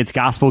 let's say it's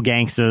Gospel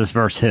Gangsters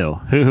versus who?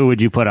 Who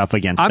would you put up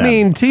against them? I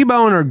mean,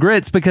 T-Bone or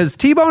Grits, because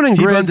T-Bone and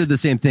T-Bone Grits did the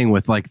same thing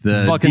with like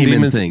the fucking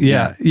demon thing.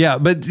 Yeah.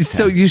 But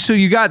so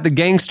you got the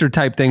gangster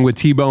type thing with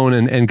T-Bone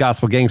and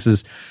Gospel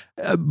Gangsters.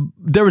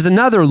 There was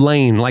another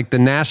lane, like the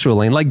Nashville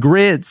lane, like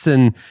Grits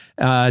and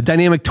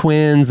Dynamic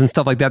Twins and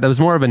stuff like that. That was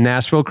more of a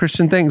Nashville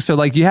Christian thing. So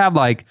like you have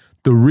like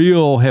the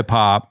real hip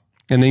hop,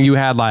 and then you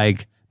had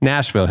like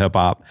Nashville hip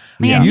hop.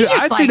 Man, you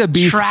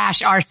just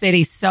trash our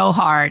city so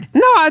hard.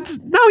 No,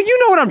 you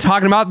know what I'm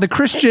talking about. The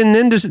Christian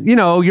industry,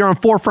 you're on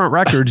Forefront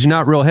Records. You're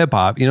not real hip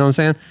hop. You know what I'm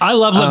saying? I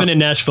love living in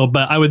Nashville,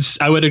 but I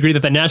would agree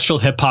that the Nashville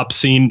hip hop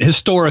scene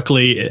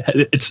historically,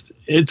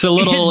 it's a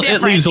little,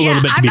 it leaves a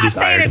little bit to be desired. I'm not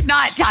saying it's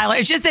not, Tyler.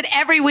 It's just that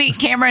every week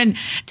Cameron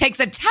takes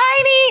a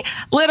tiny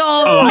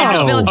little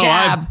Nashville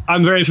jab.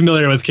 I'm very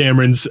familiar with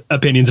Cameron's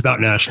opinions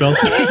about Nashville.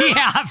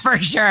 Yeah, for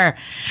sure.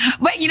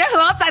 But you know who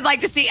else I'd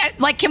like to see?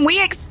 Like, can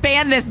we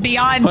expand this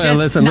beyond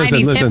just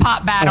 90s hip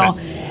hop battle?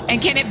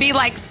 And can it be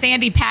like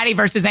Sandy Patty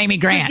versus Amy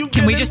Grant?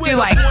 Can we just do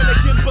like...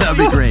 That'd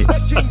be great.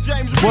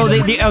 Well,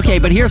 okay,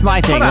 but here's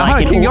my thing.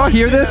 Can y'all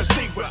hear this?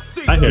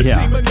 I hear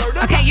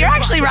Okay, you're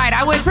actually right.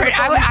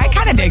 I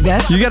kind of dig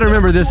this. You got to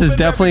remember, this is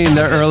definitely in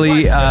the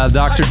early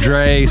Dr.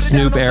 Dre,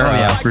 Snoop era. Oh,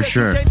 yeah, for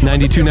sure.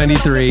 92,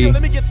 93. Yeah,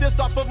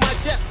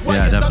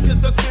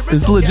 definitely.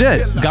 It's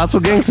legit. Gospel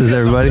Gangsters,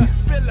 everybody.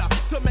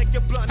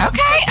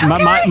 Okay.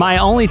 My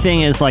only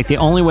thing is, like, the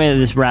only way that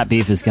this rap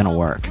beef is going to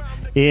work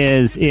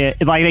is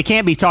like they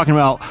can't be talking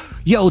about,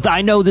 yo,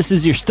 I know this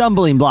is your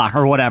stumbling block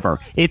or whatever.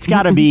 It's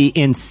got to be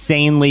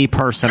insanely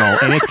personal,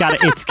 and it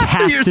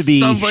has to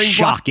be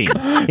shocking.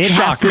 It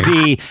has to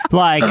be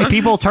like,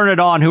 people turn it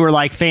on who are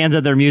like fans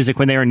of their music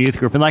when they were in youth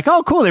group and like,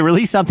 oh, cool, they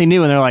released something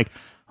new, and they're like,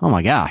 oh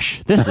my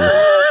gosh, this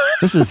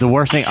is the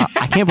worst thing.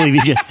 I can't believe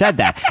you just said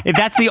that. If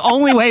that's the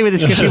only way with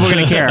this, people are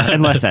going to care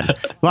and listen.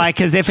 Like,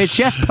 because if it's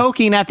just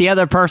poking at the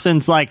other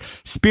person's like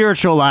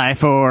spiritual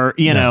life, or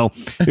you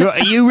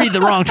read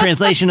the wrong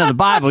translation of the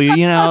Bible,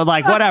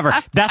 like whatever,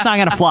 that's not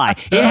going to fly.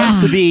 It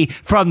has to be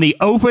from the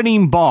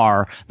opening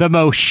bar, the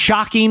most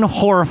shocking,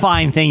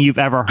 horrifying thing you've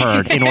ever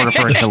heard in order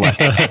for it to live.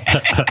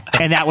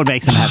 And that would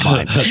make some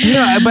headlines.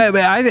 But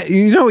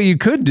what you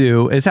could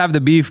do is have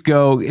the beef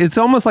go. It's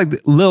almost like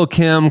Lil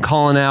Kim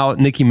calling out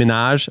Nicki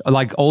Minaj.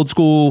 Like old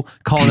school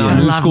calling out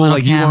new school,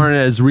 like you weren't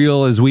as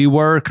real as we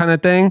were, kind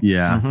of thing.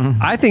 Yeah,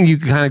 I think you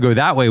could kind of go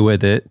that way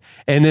with it,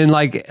 and then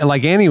like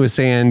Annie was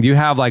saying, you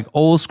have like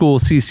old school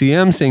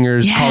CCM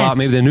singers call out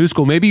maybe the new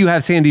school. Maybe you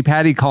have Sandy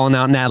Patty calling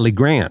out Natalie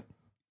Grant.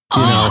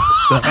 Oh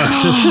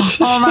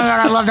my God,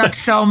 I love that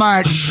so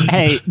much.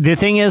 Hey, the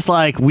thing is,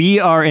 like, we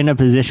are in a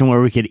position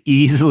where we could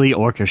easily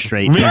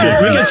orchestrate. We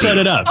could set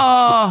it up.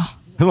 Oh.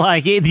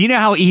 Like, do you know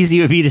how easy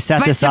it would be to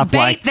set this up?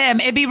 Bait them,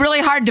 it'd be really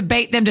hard to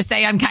bait them to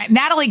say unkind.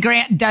 Natalie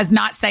Grant does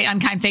not say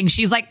unkind things.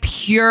 She's like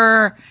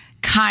pure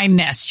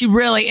kindness. She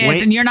really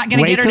is, and you're not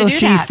going to get her to do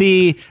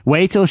that.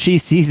 Wait till she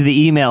sees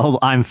the email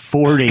I'm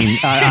forging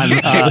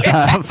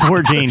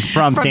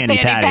from Sandy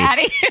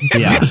Patty.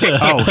 Yeah.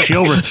 Oh,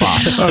 she'll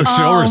respond.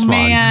 She'll respond.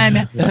 Man.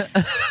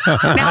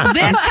 Now,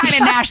 this kind of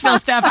Nashville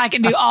stuff I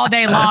can do all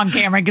day long,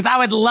 Cameron, because I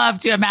would love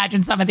to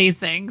imagine some of these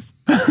things.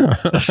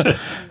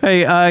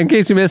 Hey, in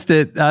case you missed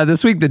it,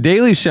 this week The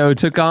Daily Show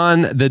took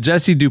on the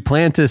Jesse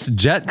Duplantis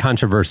jet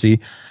controversy.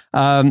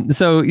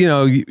 So,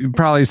 you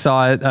probably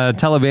saw it.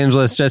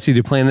 Televangelist Jesse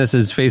Duplantis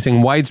is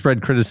facing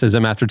widespread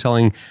criticism after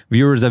telling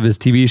viewers of his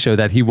TV show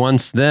that he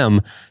wants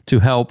them to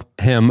help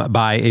him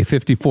buy a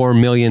 $54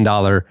 million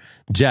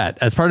jet.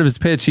 As part of his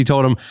pitch, he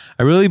told him,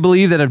 I really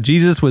believe that if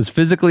Jesus was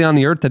physically on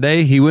the earth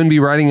today, he wouldn't be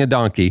riding a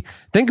donkey.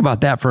 Think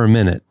about that for a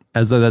minute.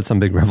 As though that's some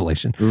big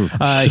revelation.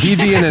 He'd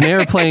be in an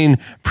airplane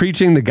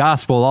preaching the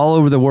gospel all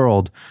over the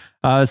world.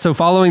 So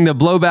following the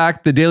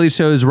blowback, The Daily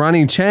Show's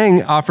Ronnie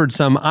Chang offered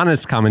some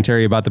honest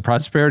commentary about the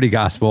prosperity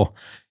gospel.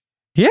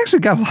 He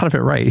actually got a lot of it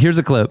right. Here's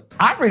a clip.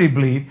 I really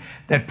believe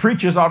that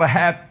preachers ought to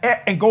have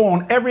and go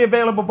on every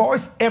available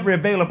voice, every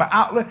available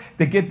outlet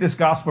to get this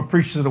gospel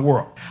preached to the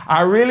world.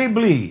 I really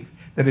believe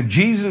that if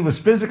Jesus was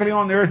physically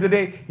on the earth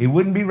today, he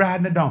wouldn't be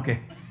riding a donkey.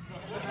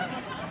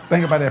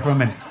 Think about that for a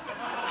minute.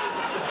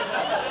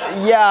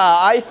 Yeah,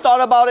 I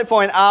thought about it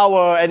for an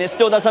hour and it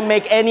still doesn't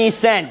make any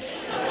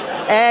sense.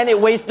 And it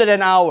wasted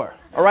an hour,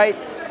 all right?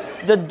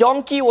 The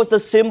donkey was the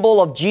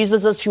symbol of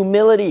Jesus'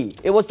 humility.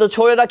 It was the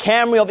Toyota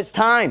Camry of its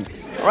time,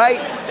 right?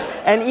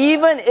 And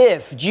even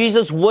if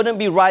Jesus wouldn't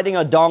be riding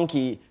a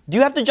donkey, do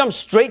you have to jump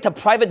straight to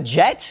private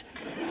jet?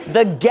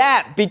 The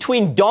gap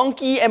between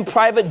donkey and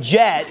private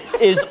jet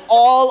is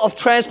all of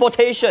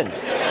transportation,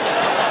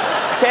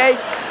 okay?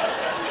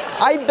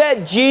 I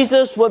bet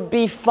Jesus would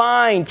be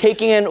fine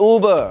taking an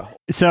Uber.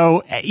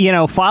 So,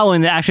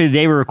 following actually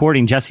they were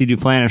recording, Jesse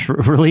Duplantis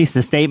released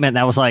a statement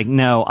that was like,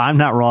 no, I'm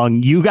not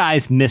wrong. You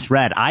guys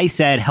misread. I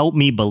said, help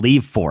me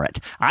believe for it.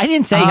 I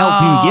didn't say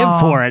help you give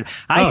for it.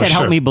 I said,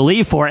 help me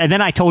believe for it. And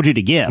then I told you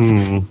to give.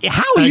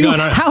 How you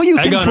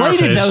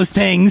conflated those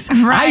things,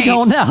 right. I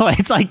don't know.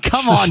 It's like,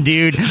 come on,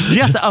 dude.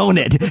 Just own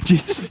it.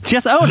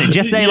 Just own it.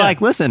 Just say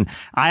like, listen,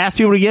 I asked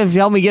people to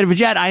help me get a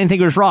jet. I didn't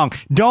think it was wrong.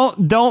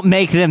 Don't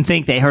make them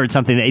think they heard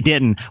something they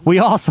didn't. We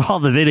all saw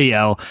the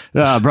video,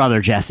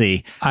 brother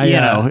Jesse.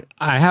 I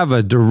have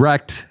a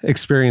direct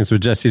experience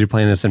with Jesse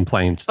Duplantis in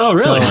planes. Oh,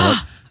 really?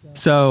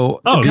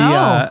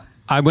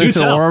 I went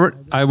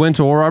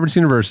to Oral Roberts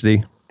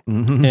University.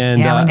 Mm-hmm.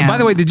 And by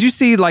the way, did you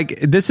see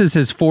this is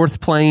his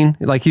fourth plane?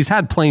 Like he's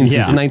had planes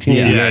since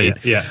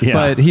 1988. Yeah.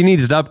 But he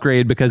needs to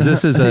upgrade because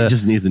this is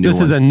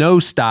a no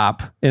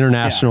stop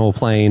international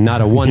plane,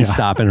 not a one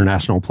stop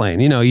international plane.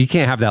 You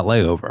can't have that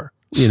layover.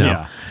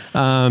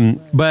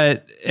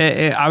 But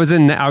I was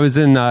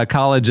in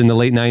college in the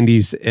late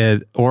 90s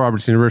at Oral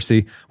Roberts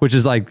University, which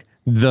is like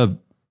the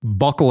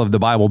buckle of the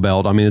Bible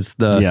Belt. I mean, it's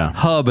the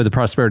hub of the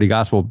prosperity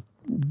gospel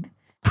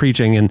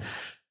preaching. And,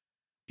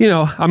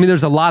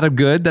 there's a lot of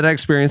good that I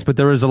experienced, but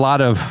there was a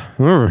lot of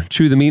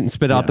chew the meat and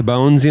spit out the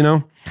bones,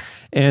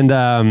 And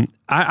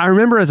I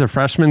remember as a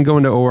freshman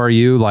going to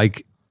ORU,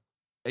 like,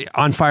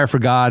 on fire for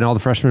God, and all the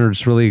freshmen were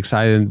just really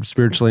excited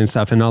spiritually and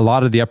stuff. And a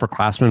lot of the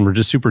upperclassmen were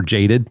just super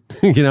jaded,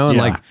 and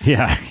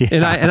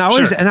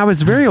I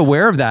was very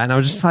aware of that. And I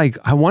was just like,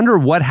 I wonder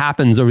what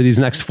happens over these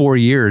next 4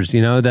 years,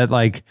 that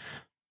like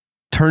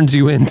turns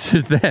you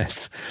into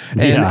this.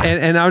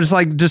 And I was just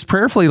like, just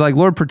prayerfully, like,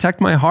 Lord,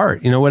 protect my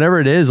heart, whatever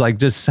it is, like,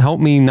 just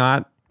help me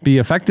not be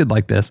affected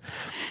like this.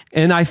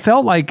 And I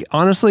felt like,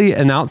 honestly,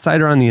 an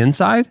outsider on the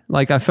inside.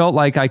 Like I felt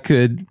like I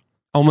could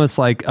almost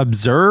like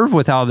observe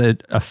without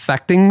it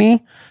affecting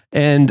me.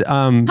 And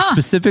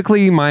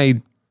specifically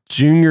my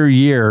junior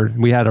year,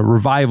 we had a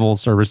revival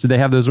service. Did they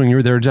have those when you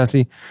were there,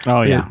 Jesse?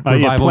 Oh yeah.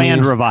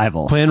 Planned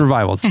revivals.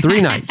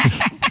 3 nights.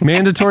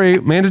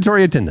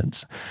 mandatory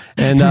attendance.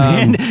 And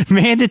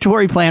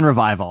mandatory planned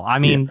revival. I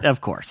mean,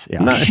 of course. Yeah.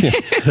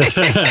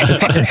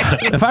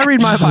 If I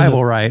read my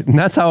Bible right, and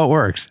that's how it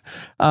works.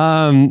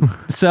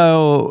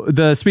 So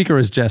the speaker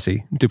was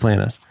Jesse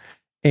Duplantis.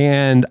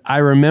 And I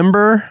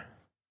remember,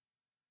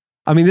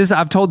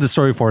 I've told this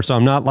story before, so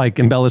I'm not like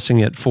embellishing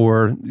it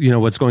for,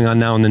 what's going on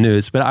now in the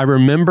news, but I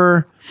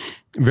remember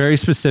very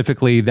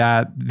specifically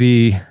that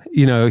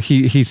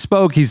he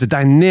spoke, he's a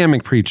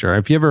dynamic preacher.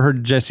 If you ever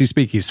heard Jesse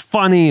speak, he's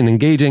funny and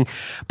engaging.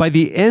 By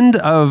the end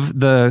of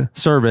the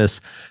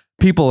service,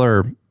 people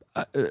are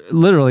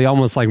literally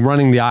almost like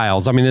running the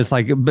aisles. It's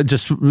like, but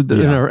just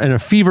in a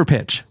fever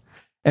pitch.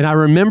 And I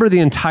remember the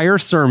entire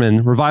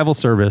sermon, revival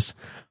service,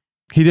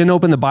 he didn't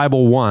open the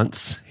Bible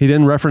once. He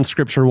didn't reference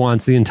scripture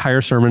once. The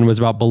entire sermon was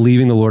about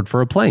believing the Lord for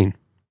a plane.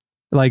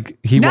 Like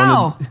he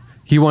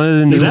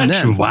wanted a new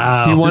plane.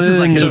 Wow. He wanted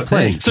a new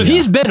plane. So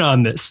he's been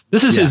on this.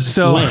 This is his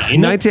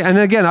lane. And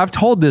again, I've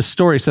told this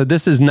story, so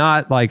this is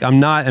not like, I'm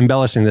not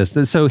embellishing this.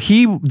 So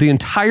the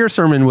entire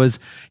sermon was,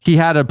 he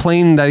had a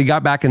plane that he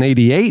got back in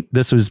 88.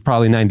 This was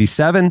probably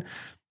 97.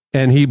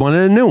 And he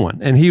wanted a new one,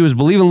 and he was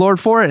believing Lord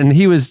for it. And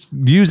he was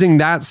using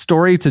that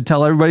story to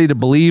tell everybody to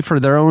believe for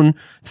their own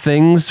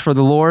things from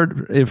the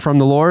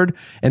Lord.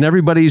 And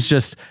everybody's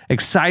just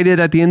excited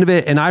at the end of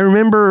it. And I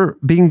remember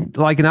being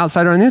like an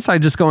outsider on the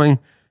inside, just going,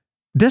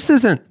 this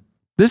isn't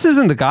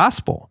the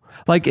gospel.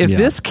 Like if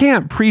this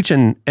can't preach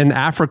in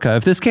Africa,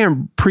 if this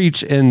can't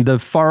preach in the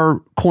far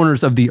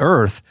corners of the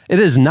earth,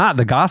 it is not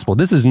the gospel.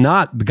 This is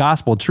not the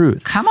gospel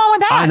truth. Come on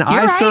with that. And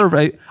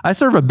I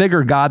serve a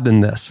bigger God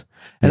than this.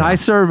 And I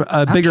serve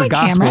a bigger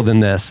gospel than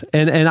this.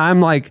 And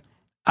I'm like,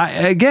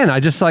 I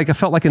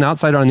felt like an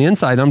outsider on the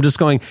inside. I'm just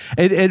going,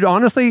 it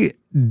honestly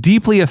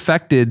deeply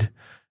affected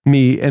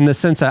me in the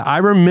sense that I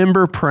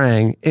remember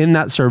praying in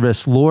that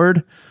service,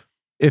 Lord,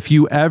 if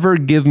you ever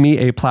give me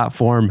a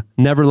platform,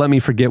 never let me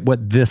forget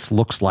what this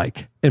looks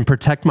like, and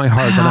protect my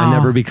heart that I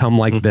never become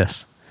like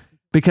this.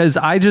 Because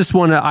I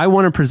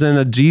want to present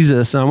a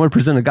Jesus, and I want to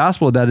present a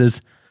gospel that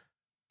is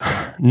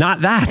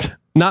not that.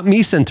 Not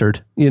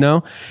me-centered,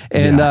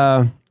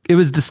 And it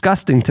was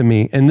disgusting to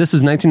me. And this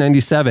was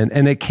 1997,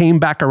 and it came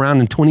back around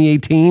in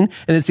 2018,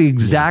 and it's the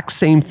exact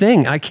same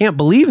thing. I can't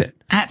believe it.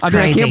 That's crazy.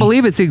 I can't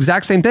believe it's the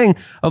exact same thing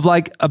of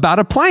like about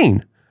a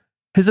plane.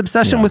 His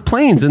obsession with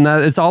planes, and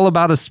that it's all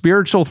about a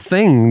spiritual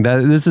thing,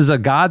 that this is a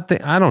God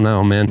thing. I don't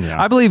know, man. Yeah.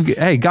 I believe,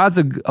 hey, God's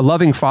a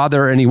loving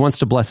father, and he wants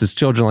to bless his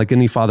children like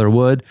any father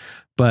would.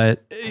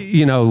 But,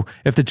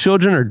 if the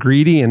children are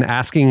greedy and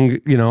asking,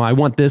 I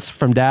want this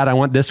from dad, I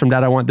want this from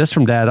dad, I want this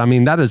from dad.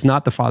 That is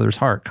not the father's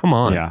heart. Come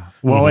on. Yeah.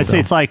 Well,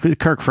 it's like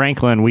Kirk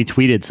Franklin. We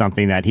tweeted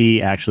something that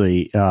he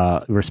actually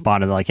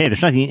responded like, hey,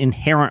 there's nothing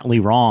inherently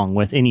wrong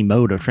with any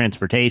mode of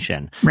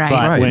transportation. Right.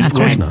 But when That's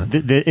right.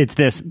 It's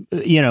this,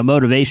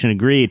 motivation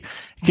agreed.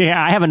 Okay,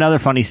 I have another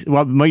funny,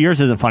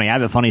 yours isn't funny. I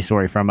have a funny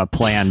story from a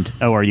planned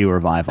ORU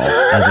revival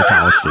as a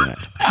college student.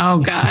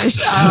 Oh gosh.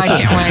 I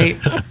can't wait.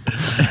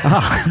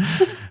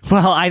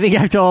 Well, I think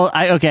I've told.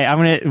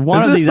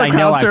 One of these I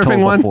know I've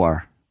told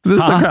before.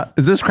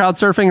 Is this crowd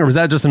surfing or was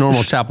that just a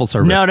normal chapel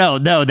service?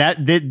 No.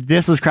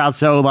 This was crowd.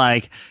 So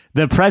like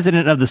the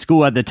president of the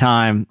school at the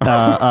time,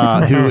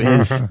 who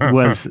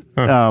was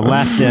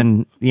left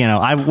in,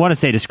 I want to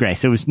say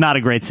disgrace. It was not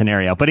a great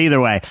scenario, but either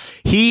way,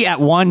 he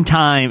at one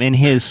time in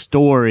his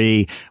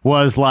story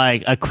was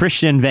like a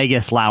Christian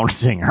Vegas lounge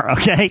singer.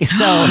 Okay,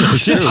 so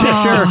just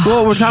picture.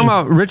 Well, we're talking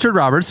about Richard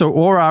Roberts. So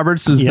Oral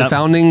Roberts was the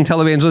founding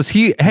televangelist.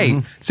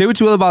 Say what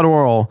you will about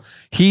Oral.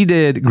 He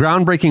did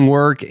groundbreaking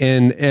work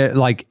in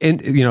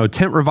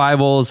tent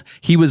revivals.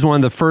 He was one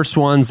of the first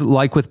ones,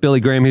 like with Billy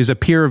Graham. He was a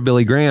peer of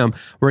Billy Graham,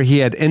 where he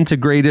had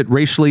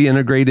racially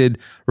integrated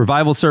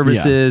revival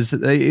services.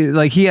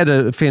 Like he had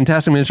a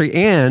fantastic ministry,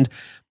 and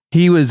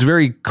he was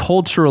very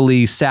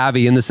culturally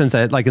savvy in the sense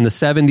that, like in the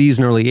 70s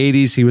and early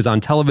 80s, he was on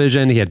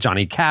television. He had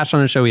Johnny Cash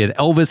on his show. He had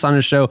Elvis on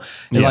his show.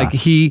 And like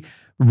he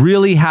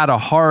really had a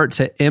heart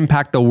to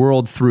impact the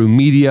world through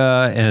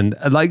media. And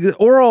like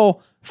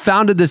Oral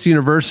founded this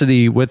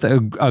university with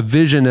a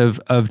vision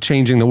of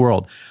changing the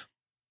world.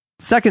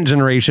 Second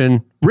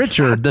generation,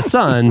 Richard, the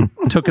son,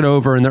 took it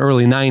over in the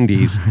early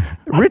 90s.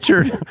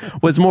 Richard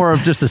was more of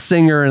just a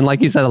singer and,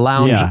 like you said, a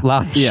lounge.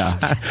 Yeah.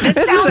 This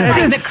sounds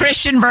like the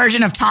Christian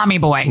version of Tommy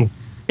Boy.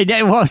 It's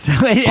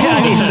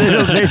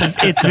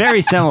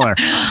very similar.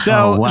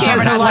 So,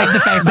 here's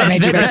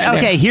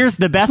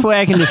the best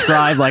way I can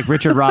describe like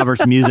Richard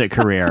Roberts' music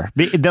career.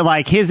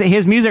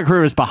 His music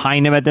career is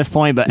behind him at this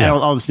point, but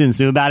all the students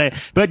knew about it.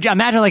 But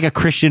imagine like a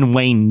Christian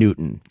Wayne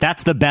Newton.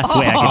 That's the best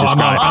way I can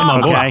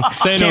describe it. Okay,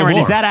 Cameron,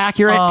 is that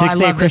accurate to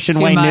say Christian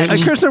Wayne Newton?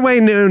 Christian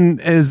Wayne Newton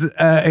is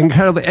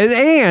incredible.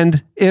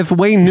 And if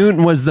Wayne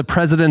Newton was the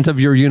president of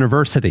your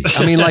university,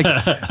 I mean, like,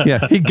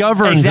 he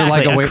governs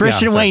like a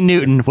Christian Wayne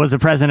Newton was the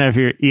president of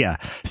your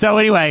So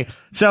anyway,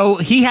 so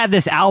he had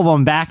this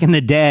album back in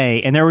the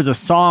day, and there was a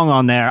song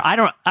on there. I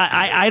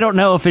don't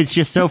know if it's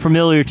just so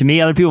familiar to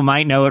me. Other people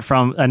might know it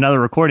from another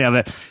recording of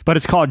it, but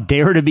it's called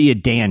 "Dare to Be a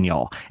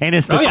Daniel," and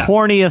it's the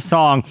corniest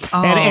song.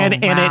 And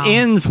it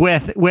ends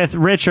with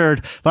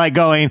Richard like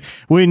going,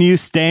 "When you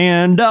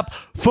stand up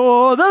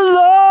for the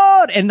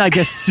Lord," and like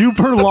a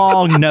super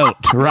long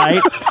note,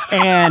 right?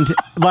 And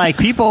like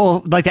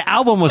people, like the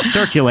album was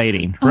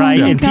circulating, right?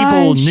 And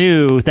people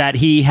knew that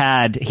he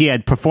had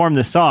performed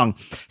this song.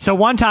 So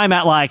one time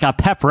at like a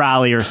pep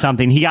rally or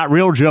something, he got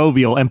real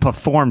jovial and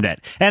performed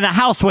it, and the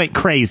house went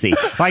crazy.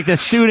 Like the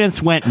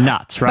students went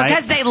nuts, right?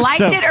 Because they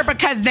liked it, or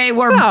because they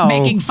were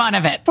making fun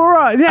of it.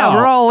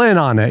 We're all in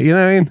on it. You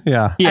know what I mean?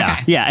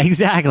 Yeah,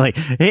 exactly.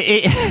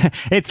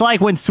 It's like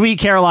when Sweet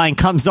Caroline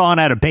comes on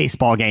at a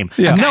baseball game.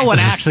 Yeah. No one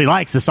actually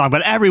likes the song,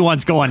 but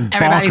everyone's going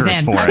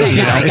bonkers for it.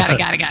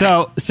 Got it.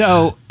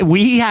 So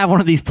we have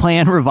one of these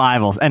planned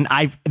revivals, and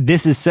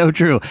this is so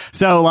true.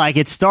 So like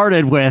it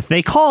started with,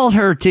 they called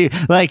her to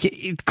like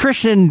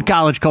Christian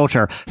college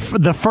culture,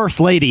 the first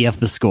lady of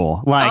the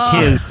school,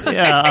 like his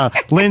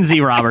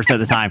Lindsay Roberts at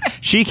the time.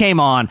 She came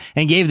on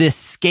and gave this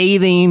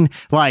scathing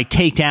like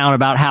takedown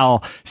about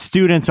how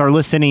students are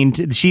listening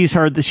to, she's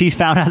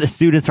found out that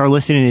students are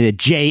listening to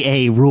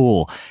J.A.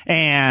 Rule,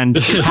 and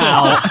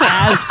how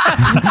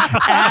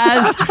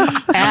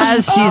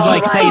as she's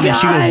like saying this,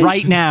 she goes,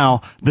 right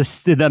now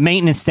the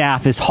maintenance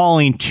staff is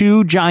hauling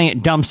 2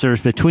 giant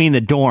dumpsters between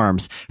the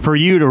dorms for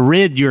you to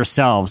rid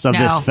yourselves of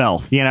this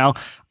filth,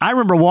 I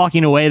remember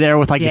walking away there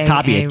with like a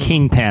copy of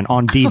Kingpin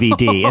on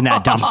DVD in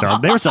that dumpster.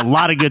 There was a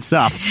lot of good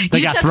stuff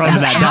that got thrown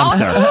in that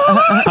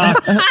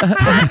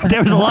dumpster.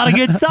 There was a lot of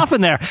good stuff in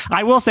there.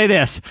 I will say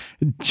this: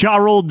 Ja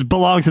Rule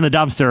belongs in the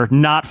dumpster,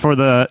 not for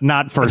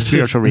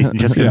spiritual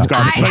reasons, just because it's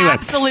garbage. I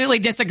absolutely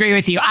disagree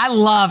with you. I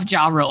love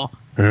Ja Rule.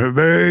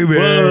 Baby.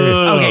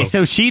 Okay,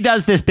 so she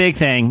does this big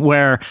thing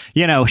where,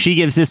 she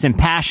gives this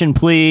impassioned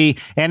plea,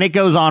 and it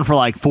goes on for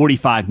like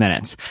 45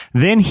 minutes.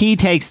 Then he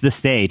takes the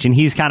stage, and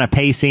he's kind of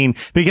pacing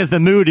because the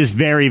mood is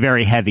very,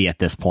 very heavy at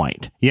this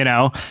point,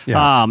 Yeah.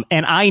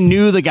 And I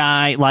knew the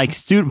guy, like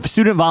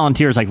student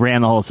volunteers like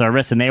ran the whole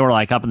service, and they were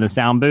like up in the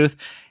sound booth.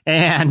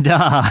 And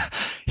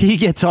he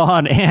gets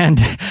on, and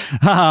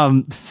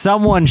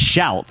someone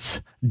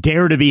shouts,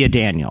 "Dare to be a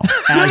Daniel,"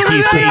 as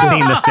he's pacing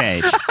the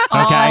stage. Okay.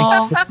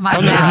 Oh, my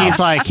and then he's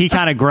like, he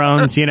kind of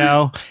groans, and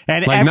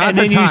like, and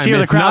then you hear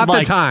the crowd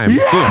like,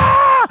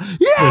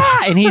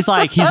 yeah, and he's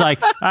like,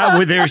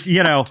 there's,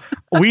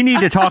 we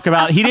need to talk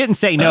about. He didn't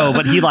say no,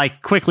 but he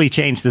like quickly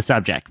changed the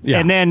subject,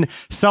 and then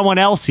someone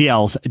else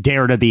yells,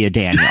 "Dare to be a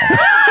Daniel."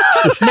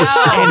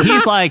 And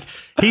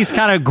he's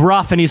kind of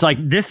gruff, and he's like,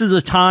 "This is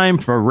a time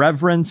for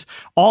reverence."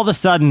 All of a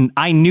sudden,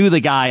 I knew the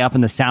guy up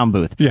in the sound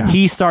booth. Yeah.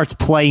 He starts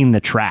playing the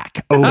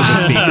track over the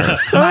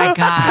speakers. Oh my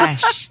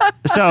gosh.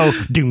 So,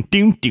 doom,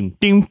 doom, doom,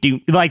 doom,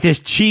 doom. Like this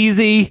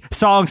cheesy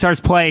song starts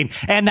playing,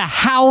 and the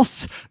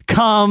house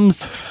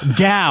comes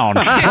down.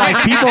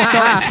 Like people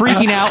start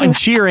freaking out and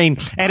cheering.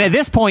 And at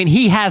this point,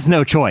 he has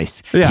no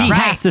choice. He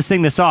has to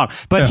sing the song,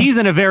 but he's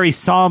in a very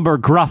somber,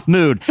 gruff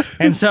mood.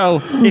 And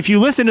so if you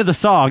listen to the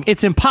song,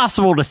 it's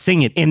impossible to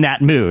sing it in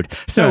that mood.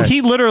 So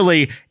he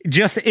literally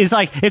just is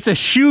like, it's a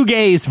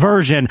shoegaze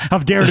version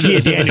of Dare to Be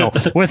a Daniel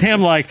with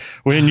him like,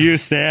 when you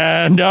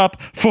stand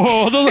up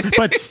for the,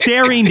 but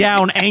staring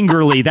down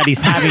angrily that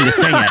he's having to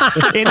sing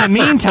it. In the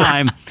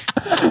meantime,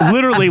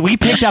 literally, we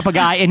picked up a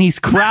guy and he's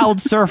crowd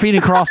surfing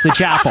across the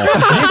chapel.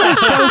 This is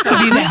supposed to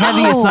be the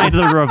heaviest night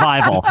of the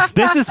revival.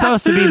 This is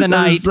supposed to be the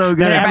night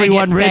that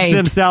everyone rids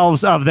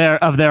themselves of their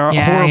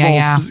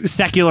horrible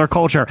secular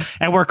culture.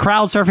 And we're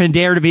crowd surfing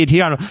Dare to Be a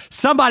Daniel.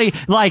 Somebody,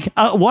 like,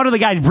 one of the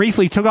guys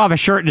briefly took off his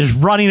shirt and is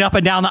running up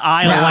and down the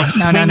aisle,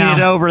 swinging it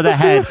over the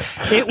head.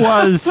 It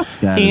was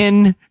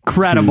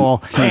incredible.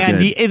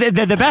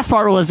 The best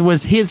part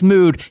was his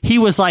mood. He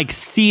was like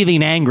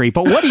seething angry.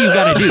 But what are you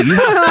going to do? You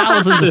have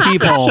thousands of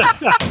people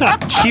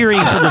cheering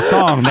for the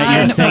song that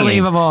you're singing.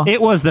 Unbelievable.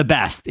 It was the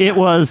best. It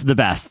was the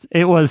best.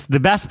 It was the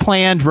best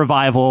planned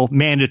revival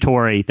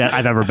mandatory that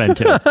I've ever been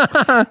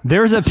to.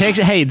 There's a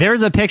picture. Hey,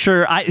 there's a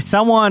picture.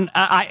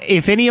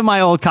 If any of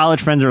my old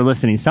college friends are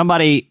listening,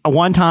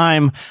 one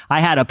time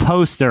I had a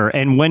poster,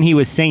 and when he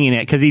was singing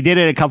it, because he did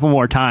it a couple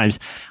more times,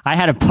 I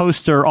had a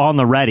poster on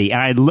the ready,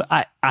 and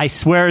I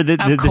swear that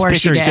this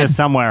picture exists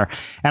somewhere.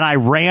 And I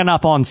ran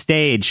up on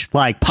stage,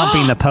 like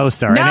pumping the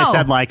poster, and it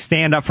said like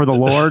 "Stand up for the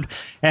Lord,"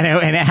 and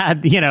it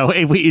had,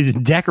 we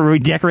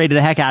decorated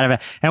the heck out of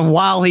it. And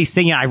while he's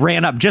singing, I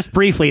ran up just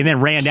briefly and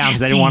then ran down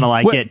because I didn't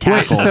want to get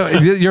tackled. So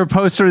your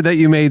poster that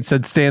you made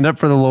said "Stand up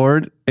for the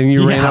Lord," and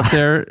you ran up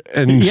there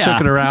and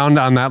shook it around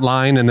on that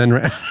line, and then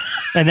ran off.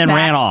 And then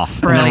ran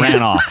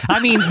off.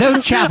 I mean,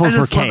 those chapels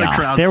were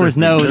chaos. There was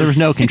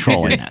no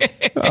controlling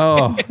it.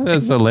 Oh,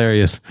 that's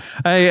hilarious.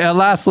 Hey,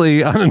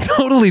 lastly, on a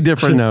totally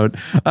different note,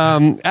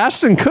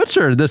 Ashton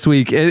Kutcher this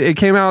week, it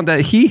came out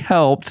that he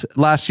helped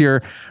last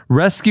year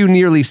rescue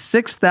nearly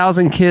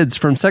 6,000 kids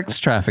from sex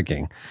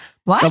trafficking.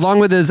 What? Along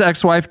with his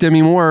ex-wife,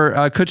 Demi Moore,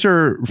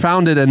 Kutcher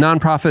founded a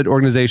nonprofit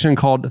organization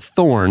called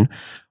Thorn,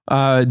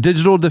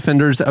 Digital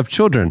Defenders of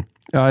Children.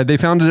 They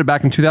founded it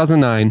back in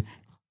 2009.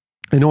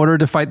 In order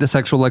to fight the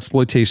sexual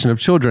exploitation of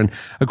children.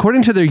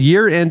 According to their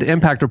year-end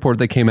impact report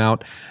that came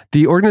out,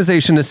 the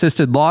organization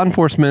assisted law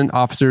enforcement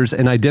officers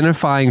in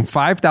identifying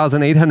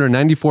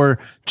 5,894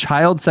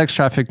 child sex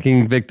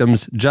trafficking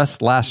victims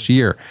just last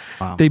year.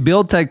 Wow. They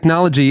build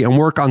technology and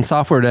work on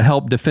software to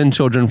help defend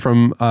children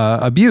from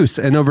abuse.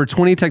 And over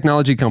 20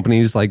 technology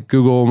companies like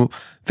Google,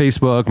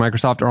 Facebook,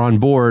 Microsoft are on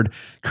board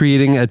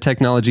creating a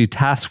technology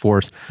task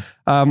force.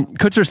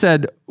 Kutcher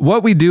said,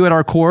 "What we do at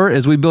our core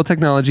is we build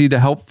technology to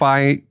help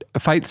fight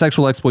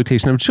sexual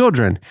exploitation of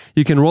children.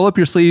 You can roll up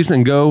your sleeves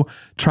and go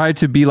try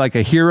to be like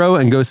a hero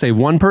and go save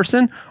one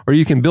person, or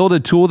you can build a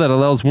tool that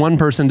allows one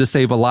person to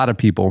save a lot of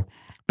people."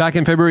 Back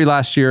in February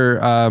last year,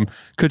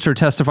 Kutcher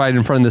testified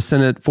in front of the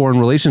Senate Foreign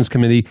Relations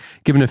Committee,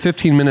 giving a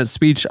 15-minute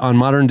speech on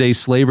modern-day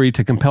slavery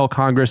to compel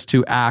Congress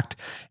to act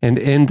and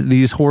end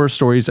these horror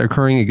stories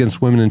occurring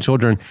against women and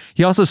children.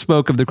 He also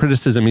spoke of the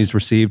criticism he's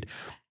received.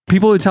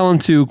 People who tell him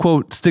to,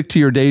 quote, stick to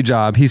your day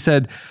job. He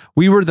said,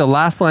 "We were the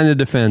last line of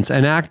defense.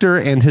 An actor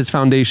and his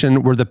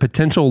foundation were the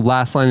potential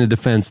last line of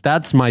defense.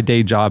 That's my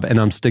day job, and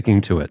I'm sticking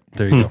to it."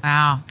 There you go.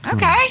 Wow.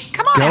 Okay.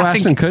 Come on, go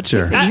Ashton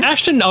Kutcher.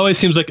 Ashton always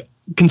seems like,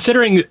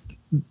 considering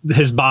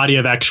his body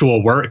of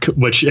actual work,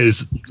 which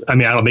is, I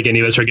don't think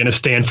any of us are going to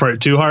stand for it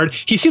too hard.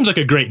 He seems like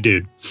a great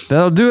dude.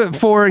 That'll do it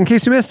for, in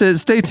case you missed it,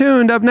 stay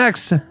tuned. Up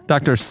next,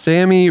 Dr.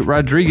 Sammy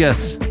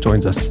Rodriguez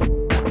joins us.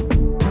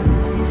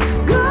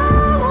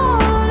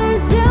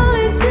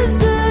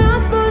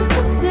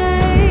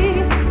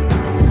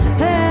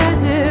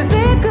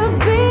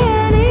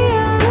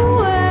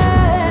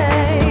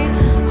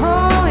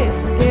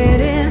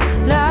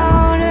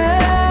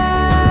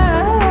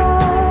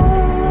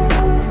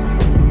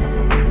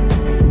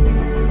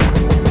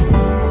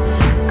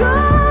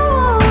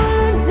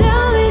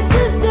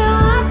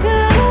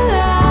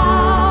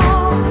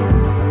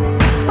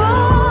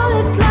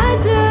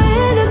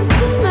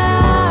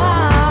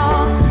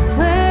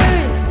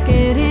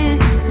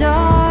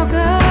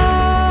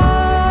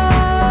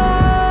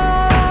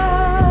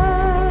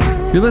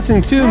 You're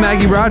listening to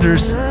Maggie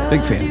Rogers,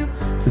 big fan.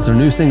 It's her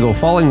new single,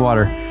 Falling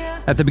Water.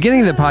 At the beginning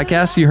of the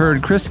podcast, you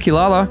heard Chris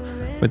Quilala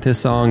with his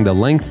song, The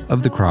Length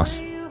of the Cross.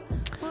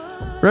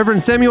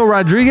 Reverend Samuel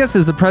Rodriguez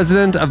is the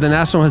president of the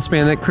National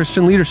Hispanic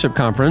Christian Leadership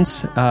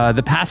Conference,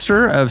 the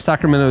pastor of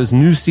Sacramento's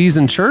New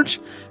Season Church,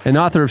 and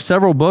author of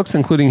several books,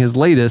 including his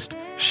latest,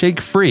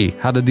 Shake Free,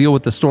 How to Deal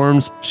with the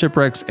Storms,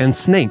 Shipwrecks, and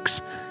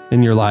Snakes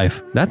in Your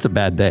Life. That's a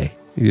bad day.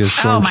 You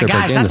oh my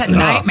gosh, that's a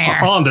nightmare.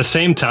 All at the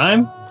same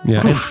time? Yeah,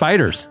 and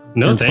spiders.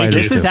 No, and thank spiders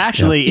you. This is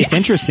actually, it's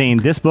interesting.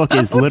 This book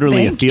is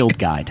literally a field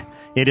guide.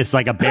 It is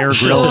like a Bear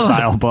Grylls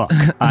style book.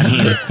 I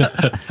mean,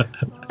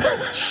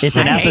 it's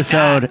an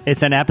episode.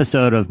 It's an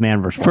episode of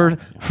Man vs. Wild.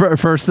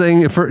 First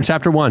thing,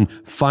 chapter 1,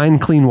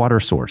 find clean water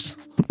source.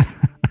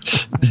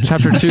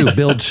 Chapter 2,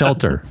 build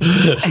shelter.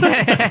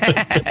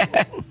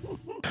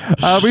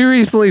 We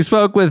recently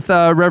spoke with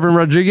Reverend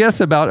Rodriguez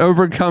about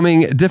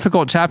overcoming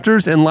difficult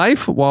chapters in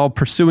life while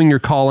pursuing your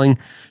calling.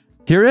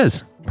 Here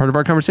is part of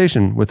our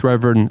conversation with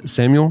Reverend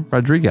Samuel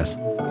Rodriguez.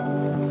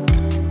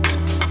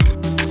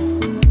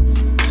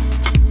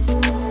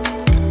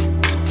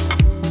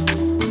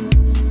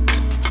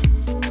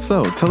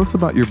 So, tell us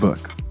about your book.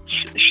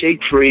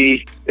 Shake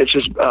Free. This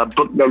is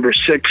book number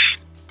 6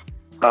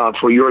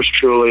 for yours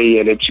truly,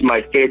 and it's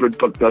my favorite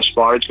book thus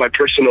far. It's my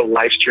personal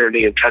life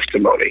journey and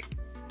testimony.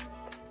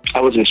 I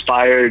was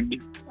inspired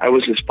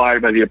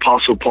by the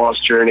Apostle Paul's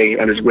journey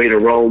on his way to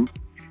Rome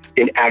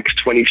in Acts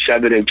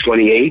 27 and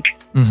 28.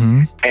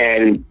 Mm-hmm.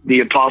 And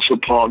the Apostle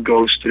Paul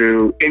goes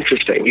through,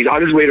 interesting, he's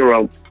on his way to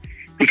Rome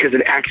because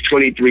in Acts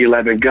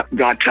 23:11,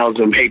 God tells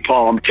him, hey,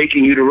 Paul, I'm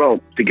taking you to Rome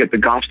to get the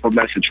gospel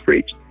message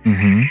preached.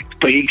 Mm-hmm.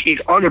 But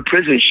he's on a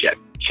prison ship.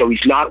 So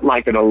he's not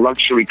like in a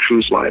luxury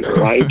cruise liner,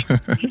 right?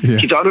 Yeah.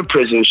 He's on a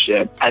prison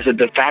ship as a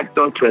de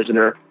facto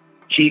prisoner.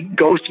 He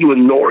goes through a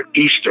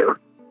nor'easter,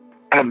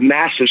 a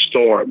massive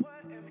storm,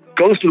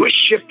 goes through a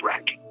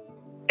shipwreck.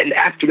 And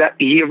after that,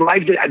 he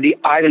arrived at the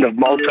island of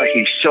Malta.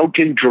 He's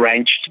soaking,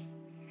 drenched,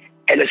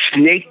 and a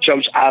snake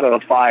jumps out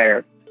of the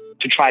fire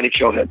to try to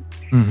kill him.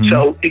 Mm-hmm.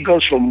 So it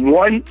goes from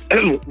one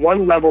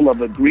level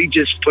of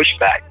egregious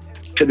pushback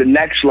to the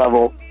next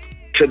level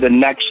to the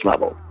next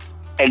level.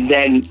 And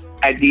then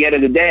at the end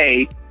of the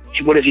day,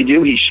 what does he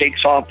do? He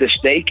shakes off the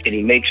snake and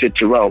he makes it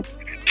to Rome.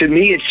 To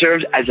me, it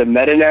serves as a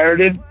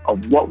meta-narrative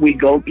of what we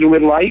go through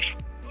in life.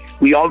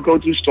 We all go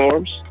through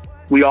storms.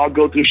 We all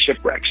go through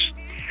shipwrecks.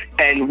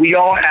 And we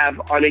all have,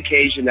 on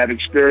occasion, have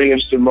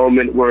experienced a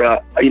moment where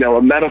a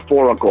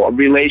metaphorical, a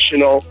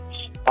relational,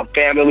 a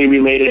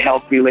family-related,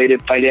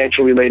 health-related,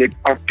 financial-related,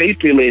 our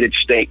faith-related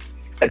snake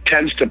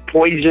attempts to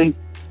poison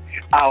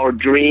our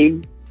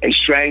dream and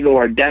strangle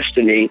our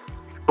destiny.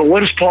 But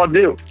what does Paul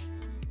do?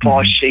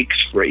 Paul shakes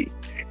free.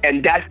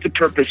 And that's the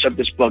purpose of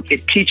this book.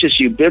 It teaches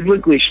you,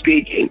 biblically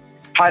speaking,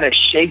 how to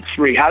shake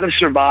free, how to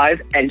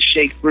survive and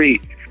shake free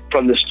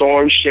from the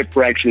storms,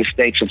 shipwrecks, and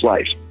snakes of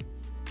life.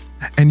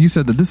 And you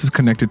said that this is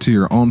connected to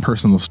your own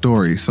personal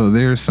story. So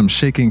there's some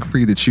shaking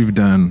free that you've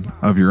done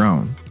of your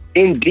own.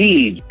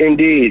 Indeed.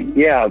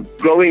 Yeah.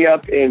 Growing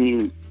up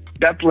in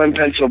Bethlehem,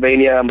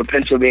 Pennsylvania, I'm a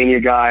Pennsylvania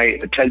guy,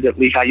 attended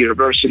Lehigh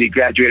University,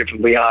 graduated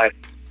from Lehigh.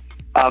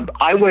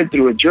 I went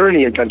through a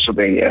journey in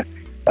Pennsylvania.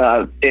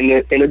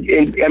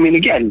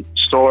 Again,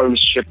 storms,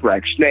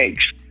 shipwrecks,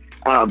 snakes.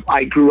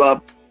 I grew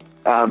up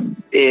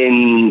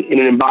in an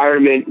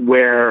environment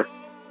where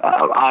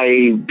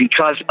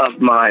because of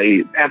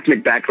my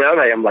ethnic background,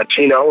 I am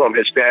Latino, I'm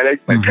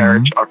Hispanic, my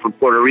parents are from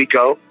Puerto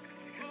Rico,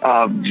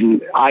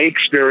 I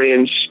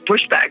experienced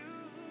pushback.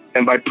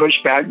 And by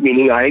pushback,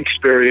 meaning I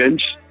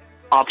experienced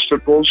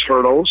obstacles,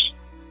 hurdles,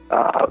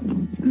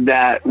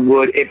 that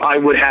would, if I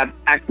would have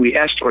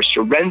acquiesced or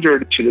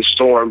surrendered to the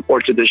storm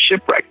or to the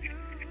shipwreck,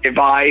 if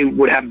I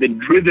would have been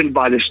driven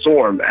by the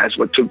storm, as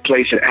what took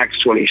place in Acts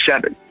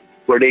 27,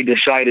 where they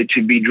decided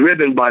to be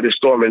driven by the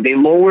storm and they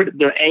lowered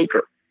their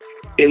anchor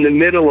in the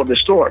middle of the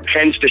storm,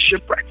 hence the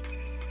shipwreck.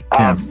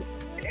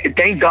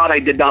 Thank God I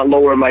did not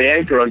lower my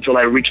anchor until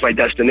I reached my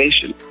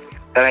destination.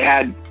 And I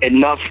had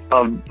enough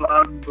of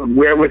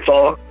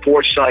wherewithal,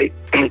 foresight,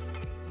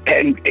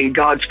 and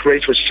God's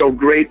grace was so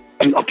great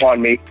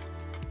upon me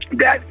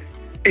that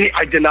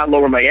I did not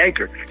lower my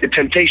anchor. The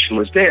temptation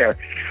was there.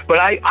 But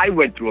I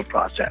went through a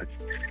process.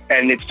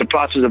 And it's the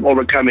process of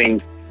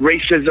overcoming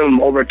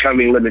racism,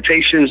 overcoming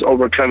limitations,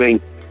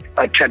 overcoming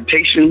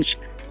temptations,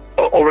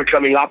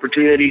 overcoming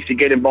opportunities to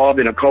get involved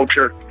in a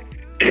culture,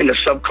 in a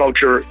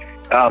subculture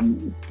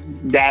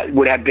that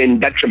would have been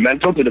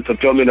detrimental to the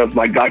fulfillment of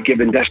my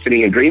God-given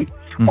destiny and dream.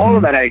 All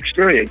of that I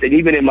experienced. And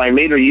even in my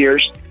later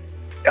years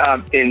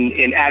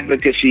in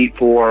advocacy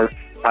for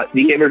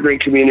the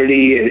immigrant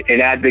community,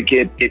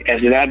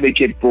 as an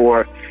advocate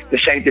for the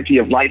sanctity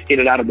of life in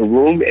and out of the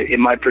womb,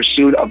 in my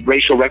pursuit of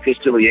racial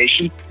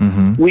reconciliation,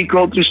 we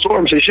go through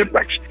storms and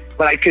shipwrecks.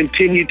 But I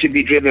continue to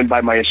be driven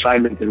by my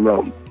assignment in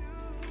Rome.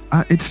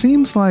 It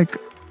seems like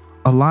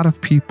a lot of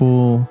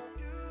people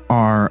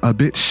are a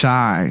bit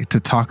shy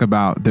to talk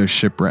about their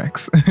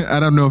shipwrecks.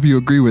 I don't know if you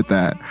agree with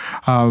that,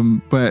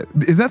 but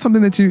is that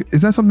something that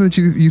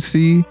you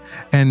see?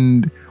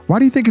 And why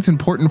do you think it's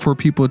important for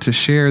people to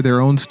share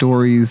their own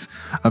stories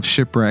of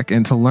shipwreck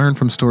and to learn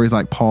from stories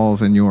like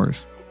Paul's and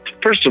yours?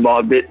 First of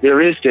all,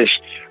 there is this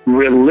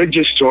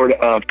religious sort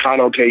of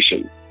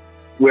connotation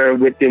where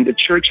within the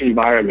church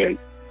environment,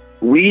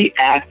 we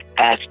act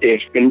as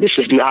if, and this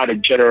is not a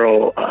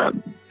general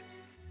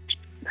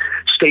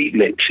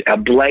statement, a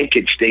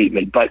blanket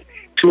statement, but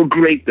to a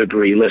great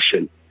degree,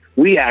 listen,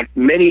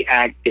 many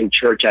act in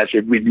church as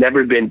if we've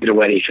never been through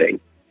anything.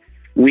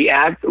 We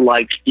act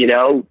like,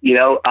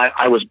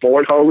 I was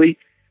born holy,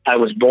 I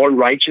was born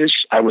righteous,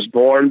 I was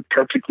born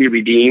perfectly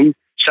redeemed.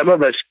 Some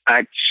of us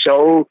act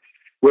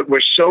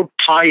we're so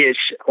pious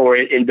or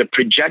in the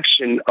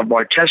projection of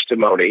our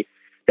testimony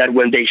that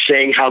when they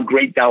sing how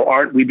great thou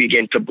art, we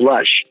begin to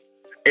blush.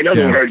 In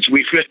other words,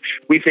 we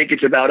think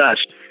it's about us,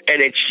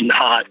 and it's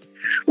not.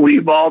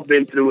 We've all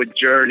been through a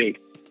journey,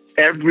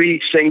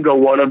 Every single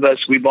one of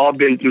us, we've all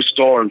been through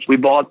storms.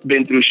 We've all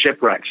been through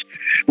shipwrecks.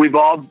 We've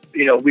all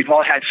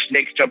had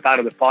snakes jump out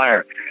of the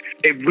fire.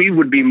 If we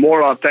would be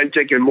more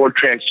authentic and more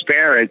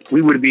transparent,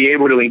 we would be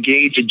able to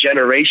engage a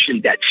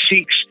generation that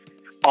seeks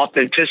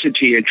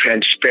authenticity and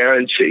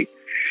transparency.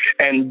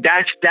 And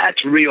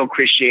that's real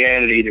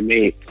Christianity to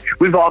me.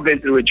 We've all been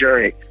through a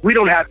journey. We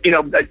don't have,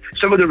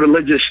 some of the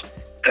religious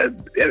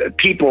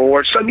people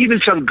or even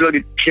some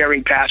good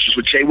caring pastors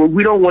would say, well,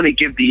 we don't want to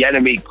give the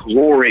enemy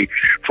glory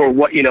for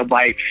what,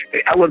 by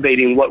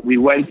elevating what we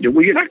went through.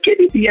 Well, you're not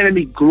giving the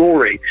enemy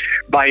glory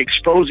by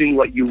exposing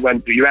what you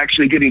went through. You're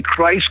actually giving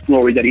Christ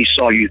glory that he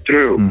saw you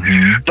through.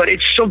 Mm-hmm. But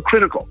it's so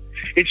critical.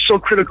 It's so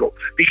critical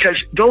because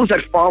those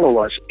that follow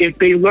us, if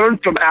they learn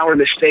from our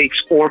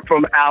mistakes or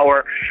from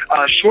our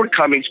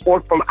shortcomings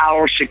or from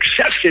our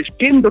successes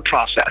in the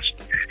process,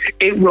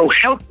 it will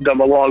help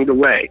them along the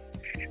way.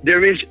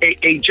 There is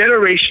a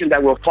generation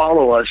that will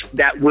follow us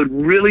that would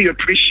really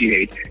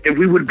appreciate if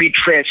we would be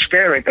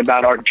transparent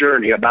about our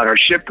journey, about our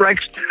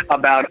shipwrecks,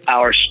 about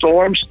our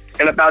storms,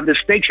 and about the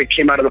snakes that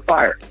came out of the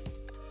fire.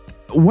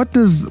 What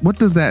does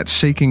that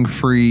shaking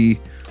free,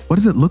 what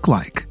does it look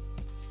like?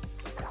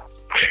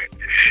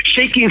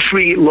 Shaking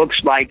free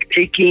looks like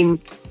taking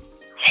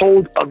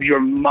hold of your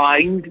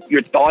mind,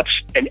 your thoughts,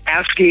 and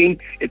asking.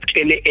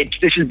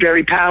 This is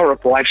very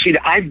powerful.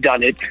 I've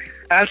done it.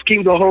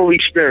 Asking the Holy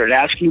Spirit,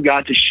 asking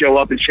God to show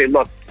up and say,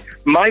 look,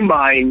 my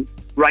mind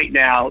right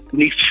now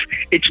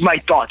it's my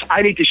thoughts.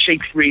 I need to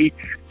shake free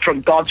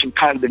from thoughts of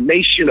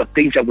condemnation, of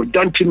things that were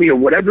done to me or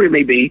whatever it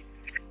may be.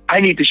 I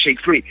need to shake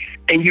free.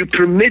 And you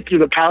permit through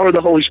the power of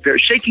the Holy Spirit.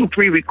 Shaking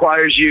free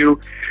requires you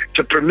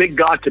to permit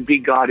God to be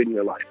God in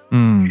your life.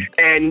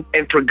 And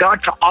for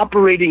God to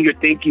operate in your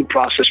thinking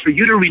process, for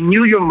you to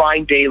renew your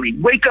mind daily.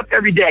 Wake up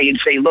every day and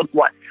say, look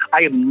what,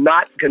 I am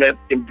not going to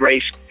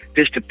embrace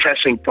this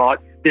depressing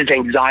thought, this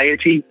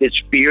anxiety, this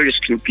fear, this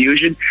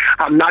confusion.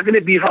 I'm not going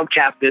to be held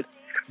captive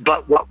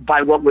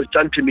by what was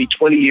done to me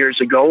 20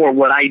 years ago or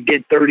what I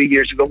did 30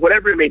 years ago,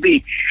 whatever it may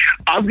be.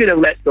 I'm going to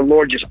let the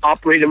Lord just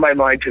operate in my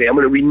mind today. I'm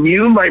going to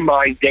renew my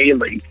mind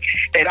daily,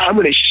 and I'm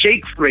going to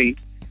shake free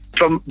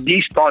from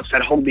these thoughts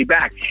that hold me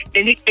back.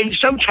 And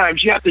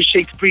sometimes you have to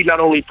shake free not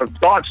only from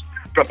thoughts,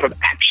 but from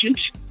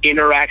actions,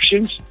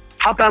 interactions.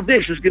 How about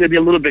this? It's going to be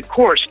a little bit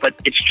coarse, but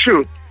it's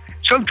true.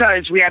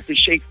 Sometimes we have to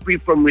shake free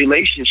from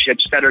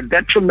relationships that are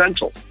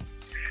detrimental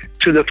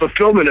to the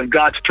fulfillment of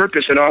God's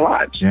purpose in our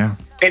lives. Yeah.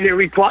 And it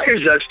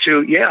requires us to,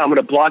 I'm going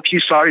to block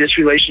you. Sorry, this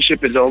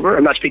relationship is over.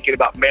 I'm not speaking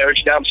about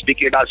marriage now. I'm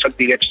speaking about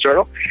something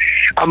external.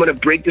 I'm going to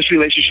break this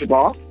relationship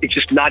off. It's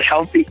just not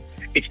healthy.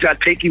 It's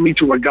not taking me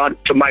to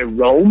my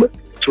Rome,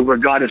 to where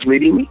God is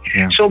leading me.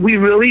 Yeah. So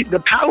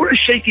the power of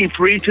shaking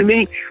free to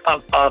me,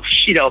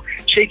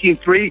 shaking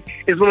free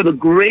is one of the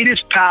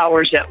greatest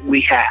powers that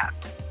we have.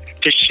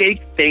 To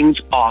shake things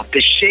off,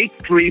 to shake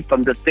free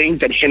from the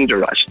things that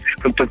hinder us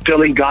from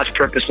fulfilling God's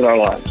purpose in our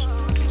lives.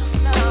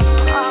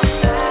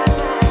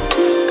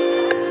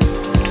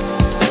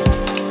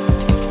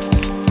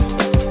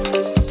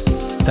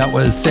 That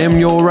was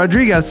Samuel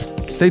Rodriguez.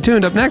 Stay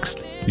tuned. Up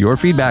next, your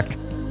feedback.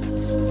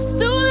 It's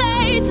too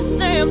late to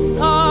say I'm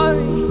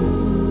sorry.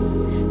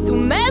 Too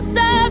messed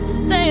up to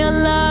say I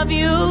love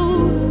you.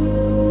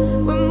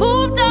 We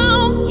moved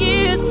on,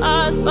 years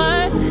passed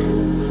by.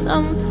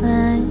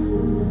 Sometimes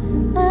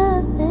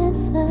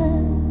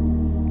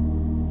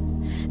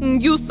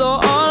you saw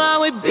all I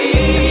would be,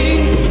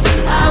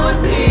 I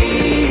would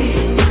be,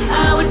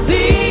 I would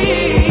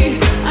be,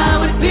 I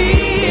would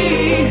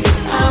be,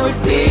 I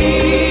would be,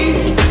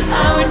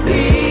 I would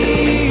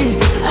be,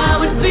 I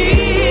would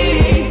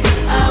be,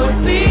 I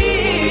would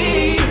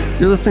be.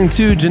 You're listening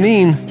to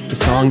Janine. The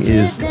song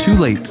is Too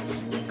Late.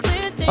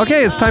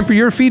 Okay, it's time for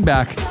your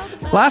feedback.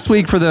 Last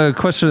week for the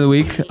question of the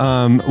week,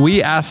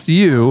 we asked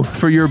you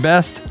for your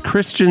best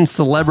Christian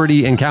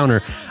celebrity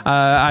encounter.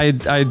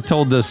 I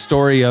told the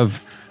story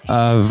of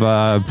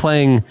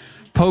playing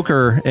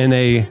poker in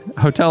a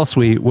hotel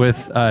suite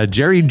with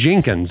Jerry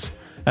Jenkins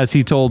as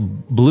he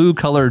told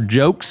blue-colored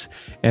jokes,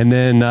 and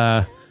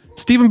then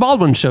Stephen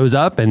Baldwin shows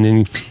up and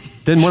then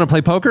didn't want to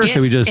play poker, so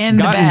we just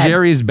got in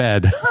Jerry's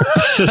bed.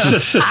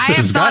 I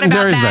have thought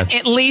about that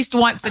at least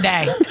once a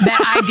day.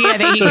 That idea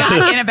that he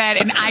got in a bed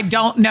and I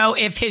don't know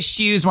if his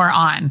shoes were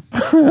on.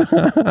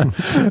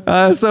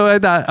 So I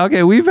thought,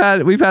 okay, we've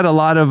had a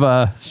lot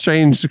of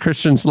strange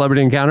Christian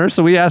celebrity encounters.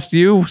 So we asked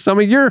you some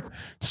of your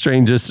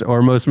strangest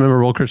or most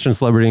memorable Christian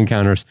celebrity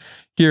encounters.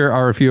 Here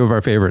are a few of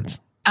our favorites.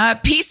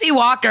 PC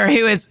Walker,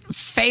 who is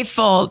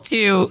faithful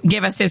to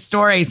give us his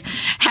stories,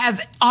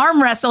 has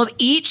arm wrestled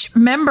each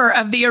member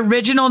of the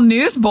original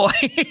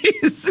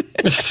Newsboys.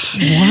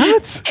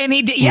 What? And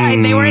he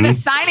did, they were in a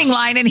signing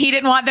line and he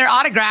didn't want their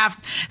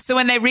autographs. So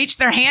when they reached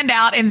their hand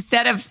out,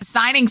 instead of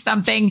signing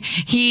something,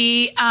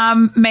 he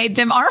made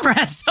them arm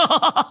wrestle.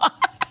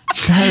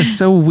 That is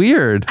so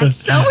weird. That's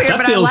so weird,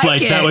 that feels like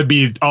that would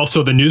be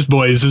also the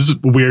Newsboys'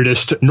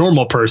 weirdest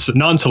normal person,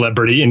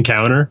 non-celebrity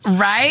encounter.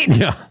 Right?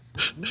 Yeah.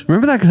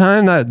 Remember that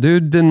time that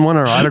dude didn't want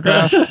our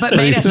autograph? But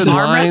made us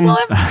arm wrestle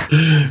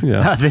him?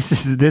 Yeah. This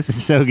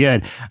is so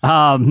good.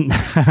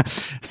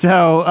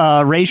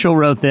 So Rachel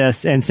wrote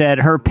this and said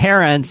her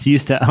parents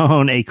used to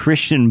own a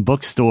Christian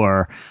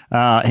bookstore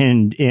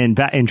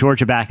in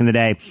Georgia back in the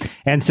day,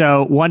 and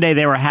so one day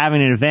they were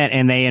having an event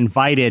and they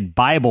invited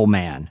Bible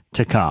Man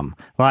to come.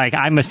 Like,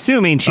 I'm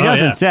assuming she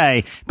doesn't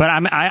say, but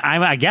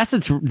I guess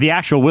it's the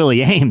actual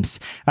Willie Ames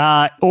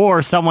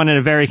or someone in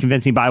a very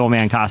convincing Bible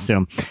Man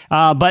costume.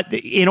 But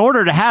in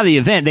order to have the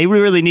event, they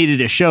really needed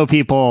to show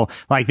people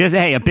like this.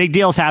 Hey, a big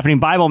deal's happening.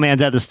 Bible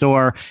Man's at the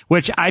store,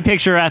 which I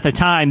picture at the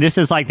time. This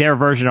is like their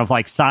version of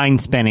like sign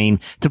spinning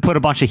to put a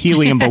bunch of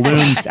helium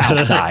balloons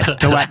outside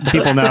to let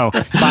people know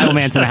Bible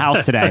Man's in the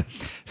house today.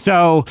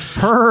 So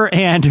her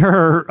and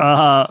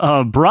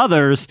her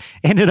brothers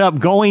ended up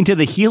going to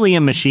the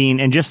helium machine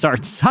and just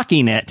start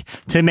sucking it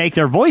to make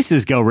their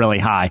voices go really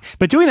high.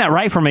 But doing that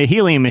right from a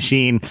helium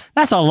machine,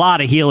 that's a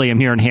lot of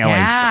helium you're inhaling.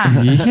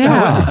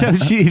 Yeah. So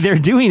they're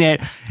doing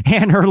it,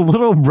 and her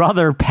little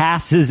brother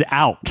passes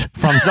out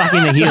from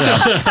sucking the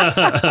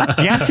helium.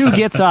 Guess who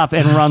gets up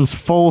and runs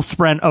full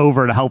sprint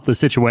over to help the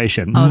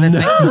situation? Oh, this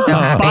makes me so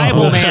happy.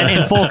 Bible Man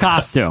in full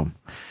costume.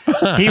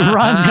 He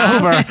runs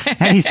over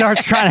and he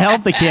starts trying to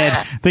help the kid.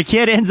 The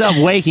kid ends up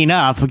waking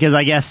up because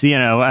I guess, he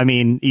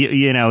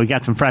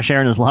got some fresh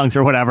air in his lungs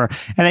or whatever.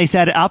 And they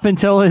said up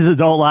until his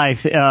adult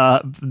life,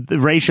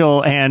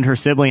 Rachel and her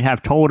sibling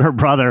have told her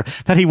brother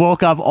that he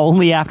woke up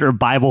only after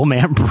Bible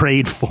Man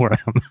prayed for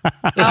him.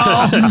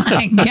 Oh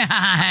my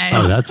gosh.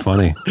 Oh, that's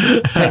funny.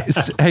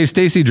 Hey,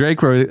 Stacey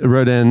Drake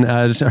wrote in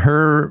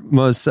her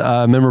most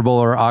memorable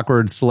or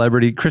awkward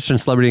Christian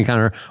celebrity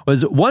encounter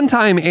was one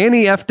time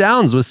Annie F.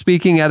 Downs was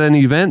speaking at an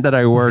event that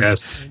I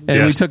worked,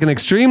 and we took an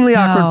extremely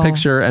awkward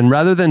picture, and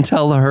rather than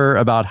tell her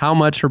about how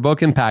much her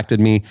book impacted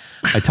me,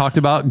 I talked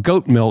about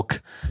goat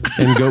milk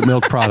and goat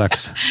milk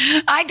products.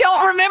 I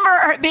don't remember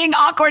it being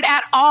awkward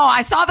at all.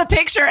 I saw the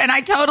picture and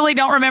I totally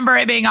don't remember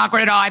it being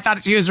awkward at all. I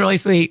thought she was really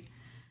sweet.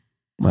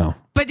 Wow.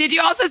 But did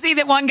you also see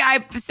that one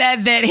guy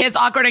said that his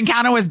awkward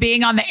encounter was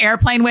being on the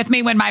airplane with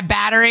me when my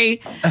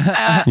battery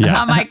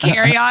on my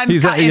carry-on,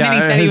 and then he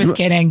said he was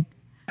kidding.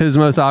 His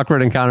most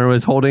awkward encounter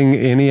was holding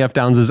Annie F.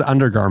 Downs'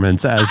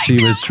 undergarments as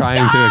she was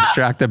trying to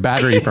extract a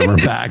battery from her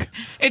bag.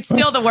 It's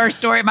still the worst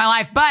story of my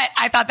life, but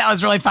I thought that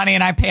was really funny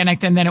and I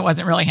panicked and then it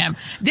wasn't really him.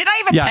 Did I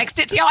even text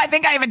it to y'all? I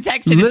think I even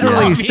texted it to y'all.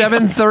 Literally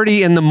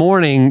 7:30 in the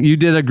morning, you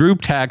did a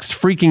group text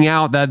freaking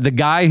out that the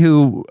guy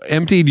who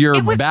emptied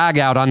your bag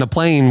out on the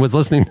plane was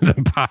listening to the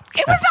podcast.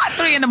 It was not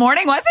 3 in the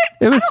morning, was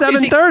it? It was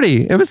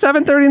 7:30. It was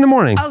 7:30 in the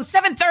morning. Oh,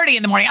 7:30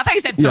 in the morning. I thought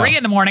you said 3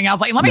 in the morning. I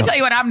was like, let me tell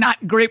you what, I'm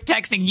not group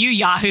texting you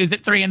yahoos at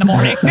 3 in the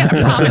morning. I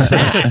promise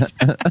that.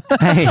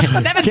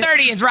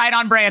 7:30 is right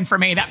on brand for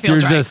me. That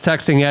feels right. You're just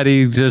texting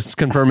Eddie, just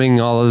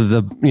confirming all of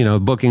the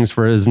bookings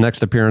for his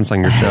next appearance on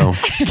your show.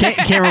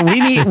 Cameron,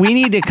 we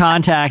need to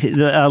contact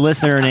a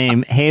listener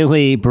named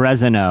Haley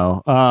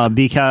Brezino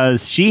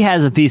because she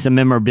has a piece of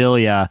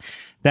memorabilia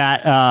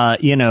that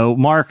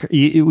Mark,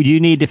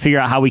 you need to figure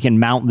out how we can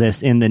mount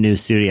this in the new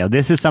studio.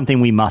 This is something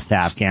we must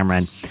have,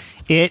 Cameron.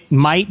 It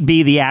might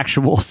be the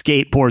actual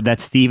skateboard that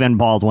Stephen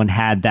Baldwin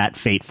had that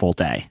fateful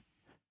day.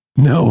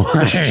 No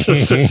way. So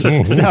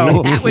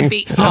that would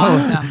be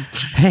awesome.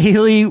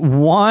 Haley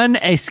won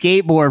a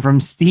skateboard from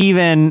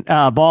Stephen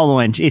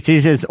Baldwin. It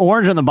says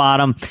orange on the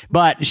bottom,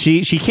 but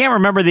she can't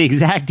remember the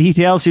exact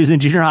details. She was in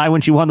junior high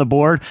when she won the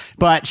board,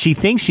 but she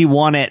thinks she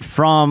won it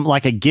from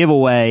like a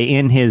giveaway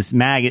in his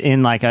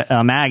in like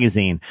a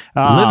magazine.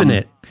 Living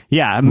it.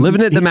 Yeah.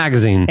 Living It, the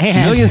magazine.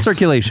 Million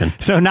circulation.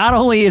 So not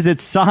only is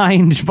it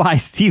signed by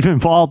Stephen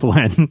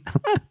Baldwin,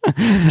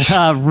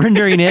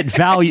 rendering it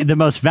the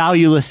most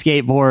valueless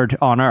skateboard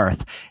on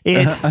earth,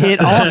 it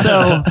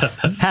also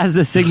has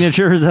the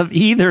signatures of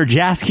either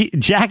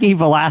Jackie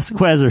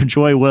Velasquez or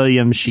Joy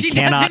Williams. She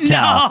cannot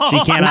tell. She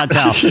cannot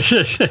tell.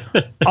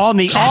 On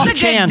the off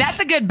chance. That's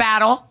a good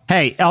battle.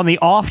 Hey, on the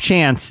off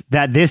chance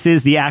that this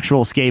is the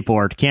actual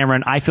skateboard,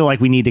 Cameron, I feel like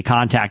we need to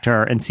contact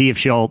her and see if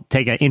she'll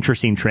take an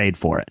interesting trade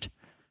for it.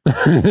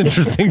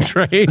 Interesting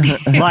trade.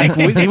 Like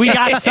we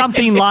got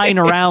something lying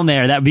around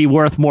there that would be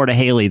worth more to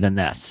Haley than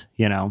this,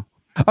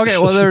 Okay,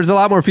 well, there's a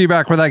lot more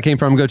feedback where that came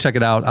from. Go check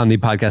it out on the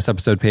podcast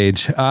episode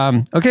page.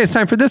 Okay, it's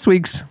time for this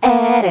week's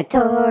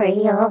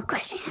editorial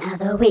question of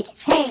the week.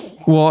 Hey.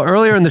 Well,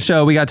 earlier in the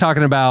show, we got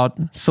talking about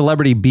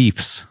celebrity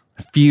beefs,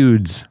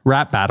 feuds,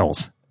 rap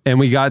battles. And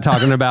we got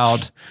talking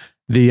about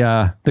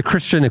the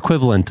Christian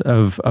equivalent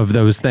of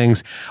those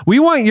things. We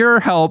want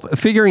your help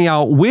figuring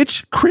out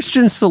which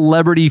Christian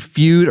celebrity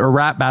feud or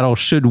rap battle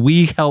should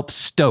we help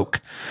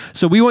stoke.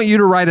 So we want you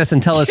to write us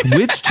and tell us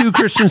which two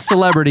Christian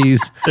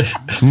celebrities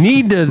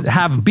need to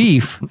have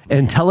beef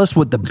and tell us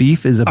what the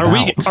beef is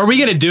about. Are we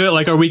going to do it?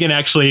 Like, are we going to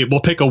actually, we'll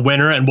pick a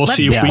winner and we'll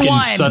see if we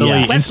can subtly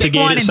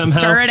instigate it somehow.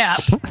 Stir it up.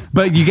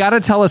 But you got to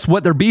tell us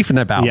what they're beefing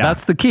about. Yeah.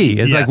 That's the key.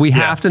 It's like we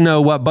have to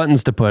know what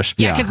buttons to push.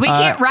 Yeah, because we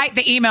can't write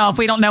the email if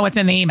we don't know what's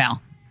in the email.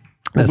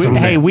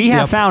 We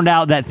have found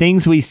out that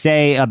things we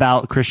say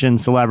about Christian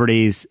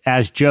celebrities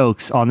as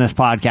jokes on this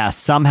podcast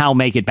somehow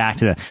make it back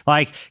to them.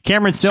 Like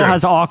Cameron still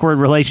has an awkward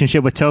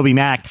relationship with Toby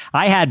Mac.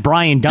 I had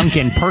Brian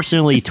Duncan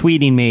personally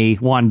tweeting me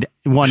one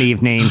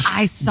evening.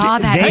 I saw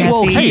that. They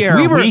will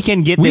hear. We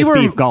can get this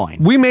beef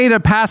going. We made a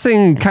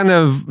passing kind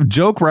of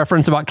joke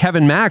reference about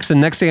Kevin Max,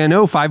 and next thing I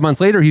know, 5 months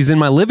later, he's in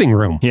my living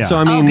room. Yeah. So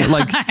I mean,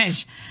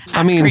 That's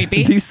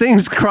creepy. These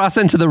things cross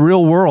into the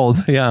real world.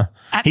 Yeah.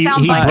 He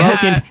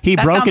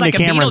broke into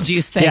Cameron's.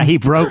 Thing. Yeah, he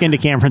broke into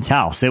Cameron's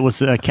house. It was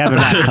Kevin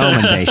Max home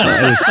invasion.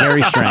 It was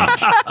very strange.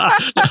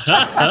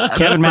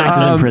 Kevin Max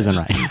is in prison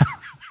right now.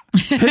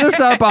 Hit us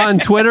up on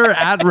Twitter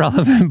at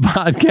Relevant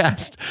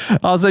Podcast.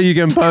 Also, you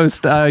can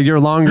post your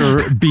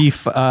longer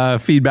beef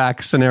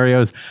feedback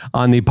scenarios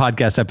on the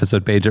podcast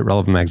episode page at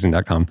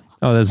relevantmagazine.com.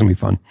 Oh, that's going to be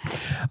fun.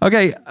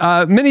 Okay.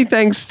 Many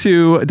thanks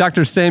to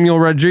Dr. Samuel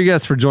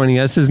Rodriguez for joining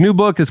us. His new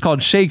book is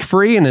called Shake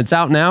Free, and it's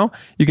out now.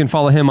 You can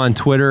follow him on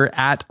Twitter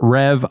at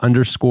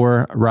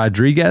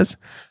Rev_Rodriguez.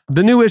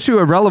 The new issue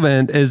of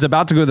Relevant is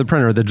about to go to the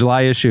printer, the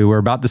July issue. We're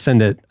about to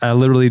send it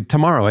literally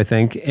tomorrow, I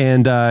think,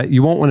 and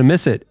you won't want to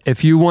miss it.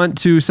 If you want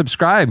to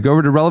subscribe, go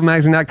over to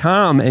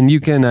relevantmagazine.com and you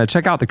can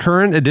check out the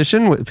current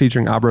edition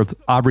featuring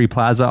Aubrey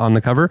Plaza on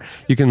the cover.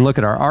 You can look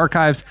at our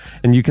archives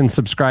and you can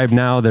subscribe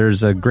now.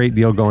 There's a great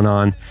deal going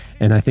on,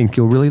 and I think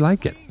you'll really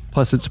like it.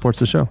 Plus, it supports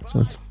the show,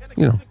 so it's,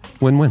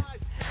 win-win.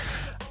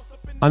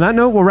 On that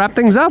note, we'll wrap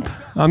things up.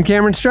 I'm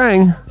Cameron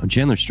Strang. I'm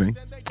Chandler Strang.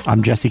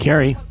 I'm Jesse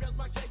Carey.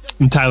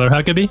 I'm Tyler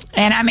Huckabee.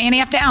 And I'm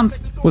Annie F.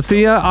 Downs. We'll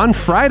see you on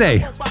Friday.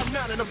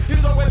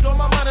 He's always on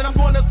my mind and I'm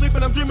going to sleep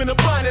and I'm dreaming of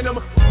finding him.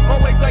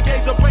 Always like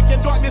gaze of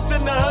breaking darkness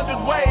in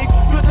 100 ways.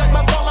 You attack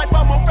my thought like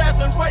I'm on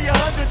fast and pray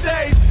 100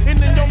 days. And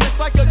then you'll miss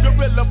like a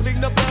gorilla. Bleeding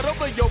the blood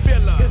over your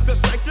villa. It's the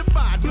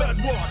sanctified blood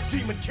wash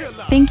demon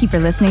killer. Thank you for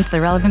listening to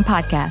the Relevant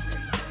Podcast.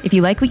 If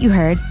you like what you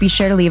heard, be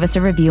sure to leave us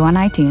a review on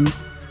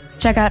iTunes.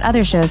 Check out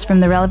other shows from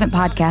the Relevant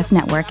Podcast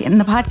Network in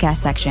the podcast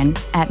section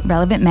at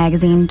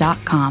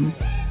relevantmagazine.com.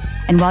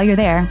 And while you're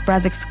there,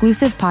 browse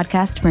exclusive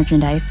podcast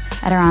merchandise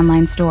at our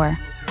online store.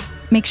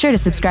 Make sure to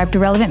subscribe to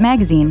Relevant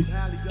Magazine.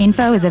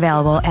 Info is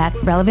available at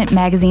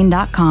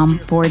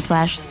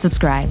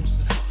relevantmagazine.com/subscribe.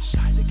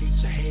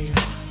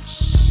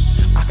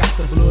 I got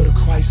the blood of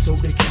Christ, so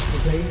they keep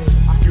parading.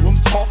 I hear them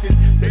talking,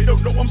 they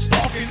don't know I'm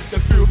stalking. They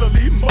feel the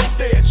leave more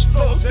dead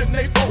slugs in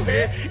they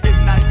forehead.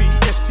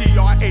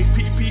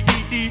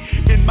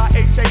 NIBSTRAPPED in my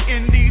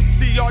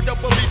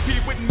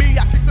HANDCREEP with me.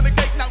 I kick in the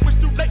gate, now it's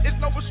too late, it's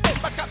no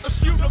escape. I got the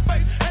shield of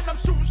faith, and I'm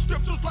shooting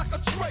scriptures like a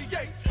tray.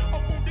 A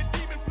wounded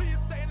demon, please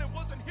saying it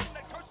wasn't him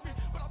that cursed me,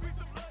 but I read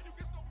the blood, you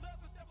get no love,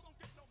 the devil don't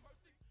get no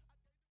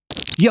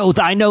mercy. Yo,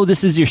 I know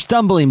this is your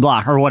stumbling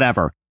block or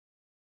whatever.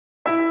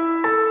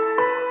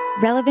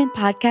 Relevant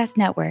Podcast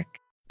Network.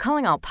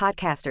 Calling all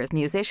podcasters,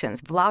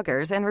 musicians,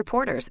 vloggers, and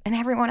reporters, and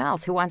everyone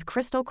else who wants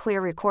crystal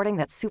clear recording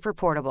that's super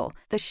portable.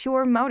 The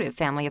Shure Motive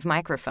family of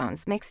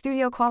microphones makes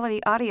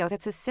studio-quality audio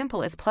that's as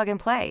simple as plug and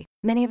play.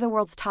 Many of the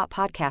world's top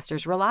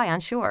podcasters rely on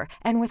Shure,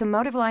 and with a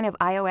Motive line of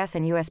iOS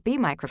and USB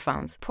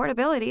microphones,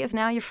 portability is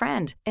now your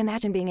friend.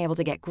 Imagine being able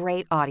to get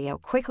great audio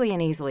quickly and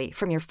easily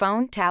from your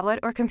phone, tablet,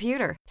 or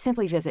computer.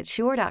 Simply visit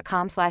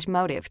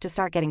shure.com/motive to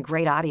start getting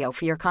great audio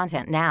for your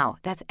content now.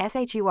 That's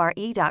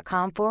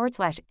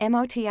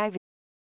SHURE.com/MOTIVE.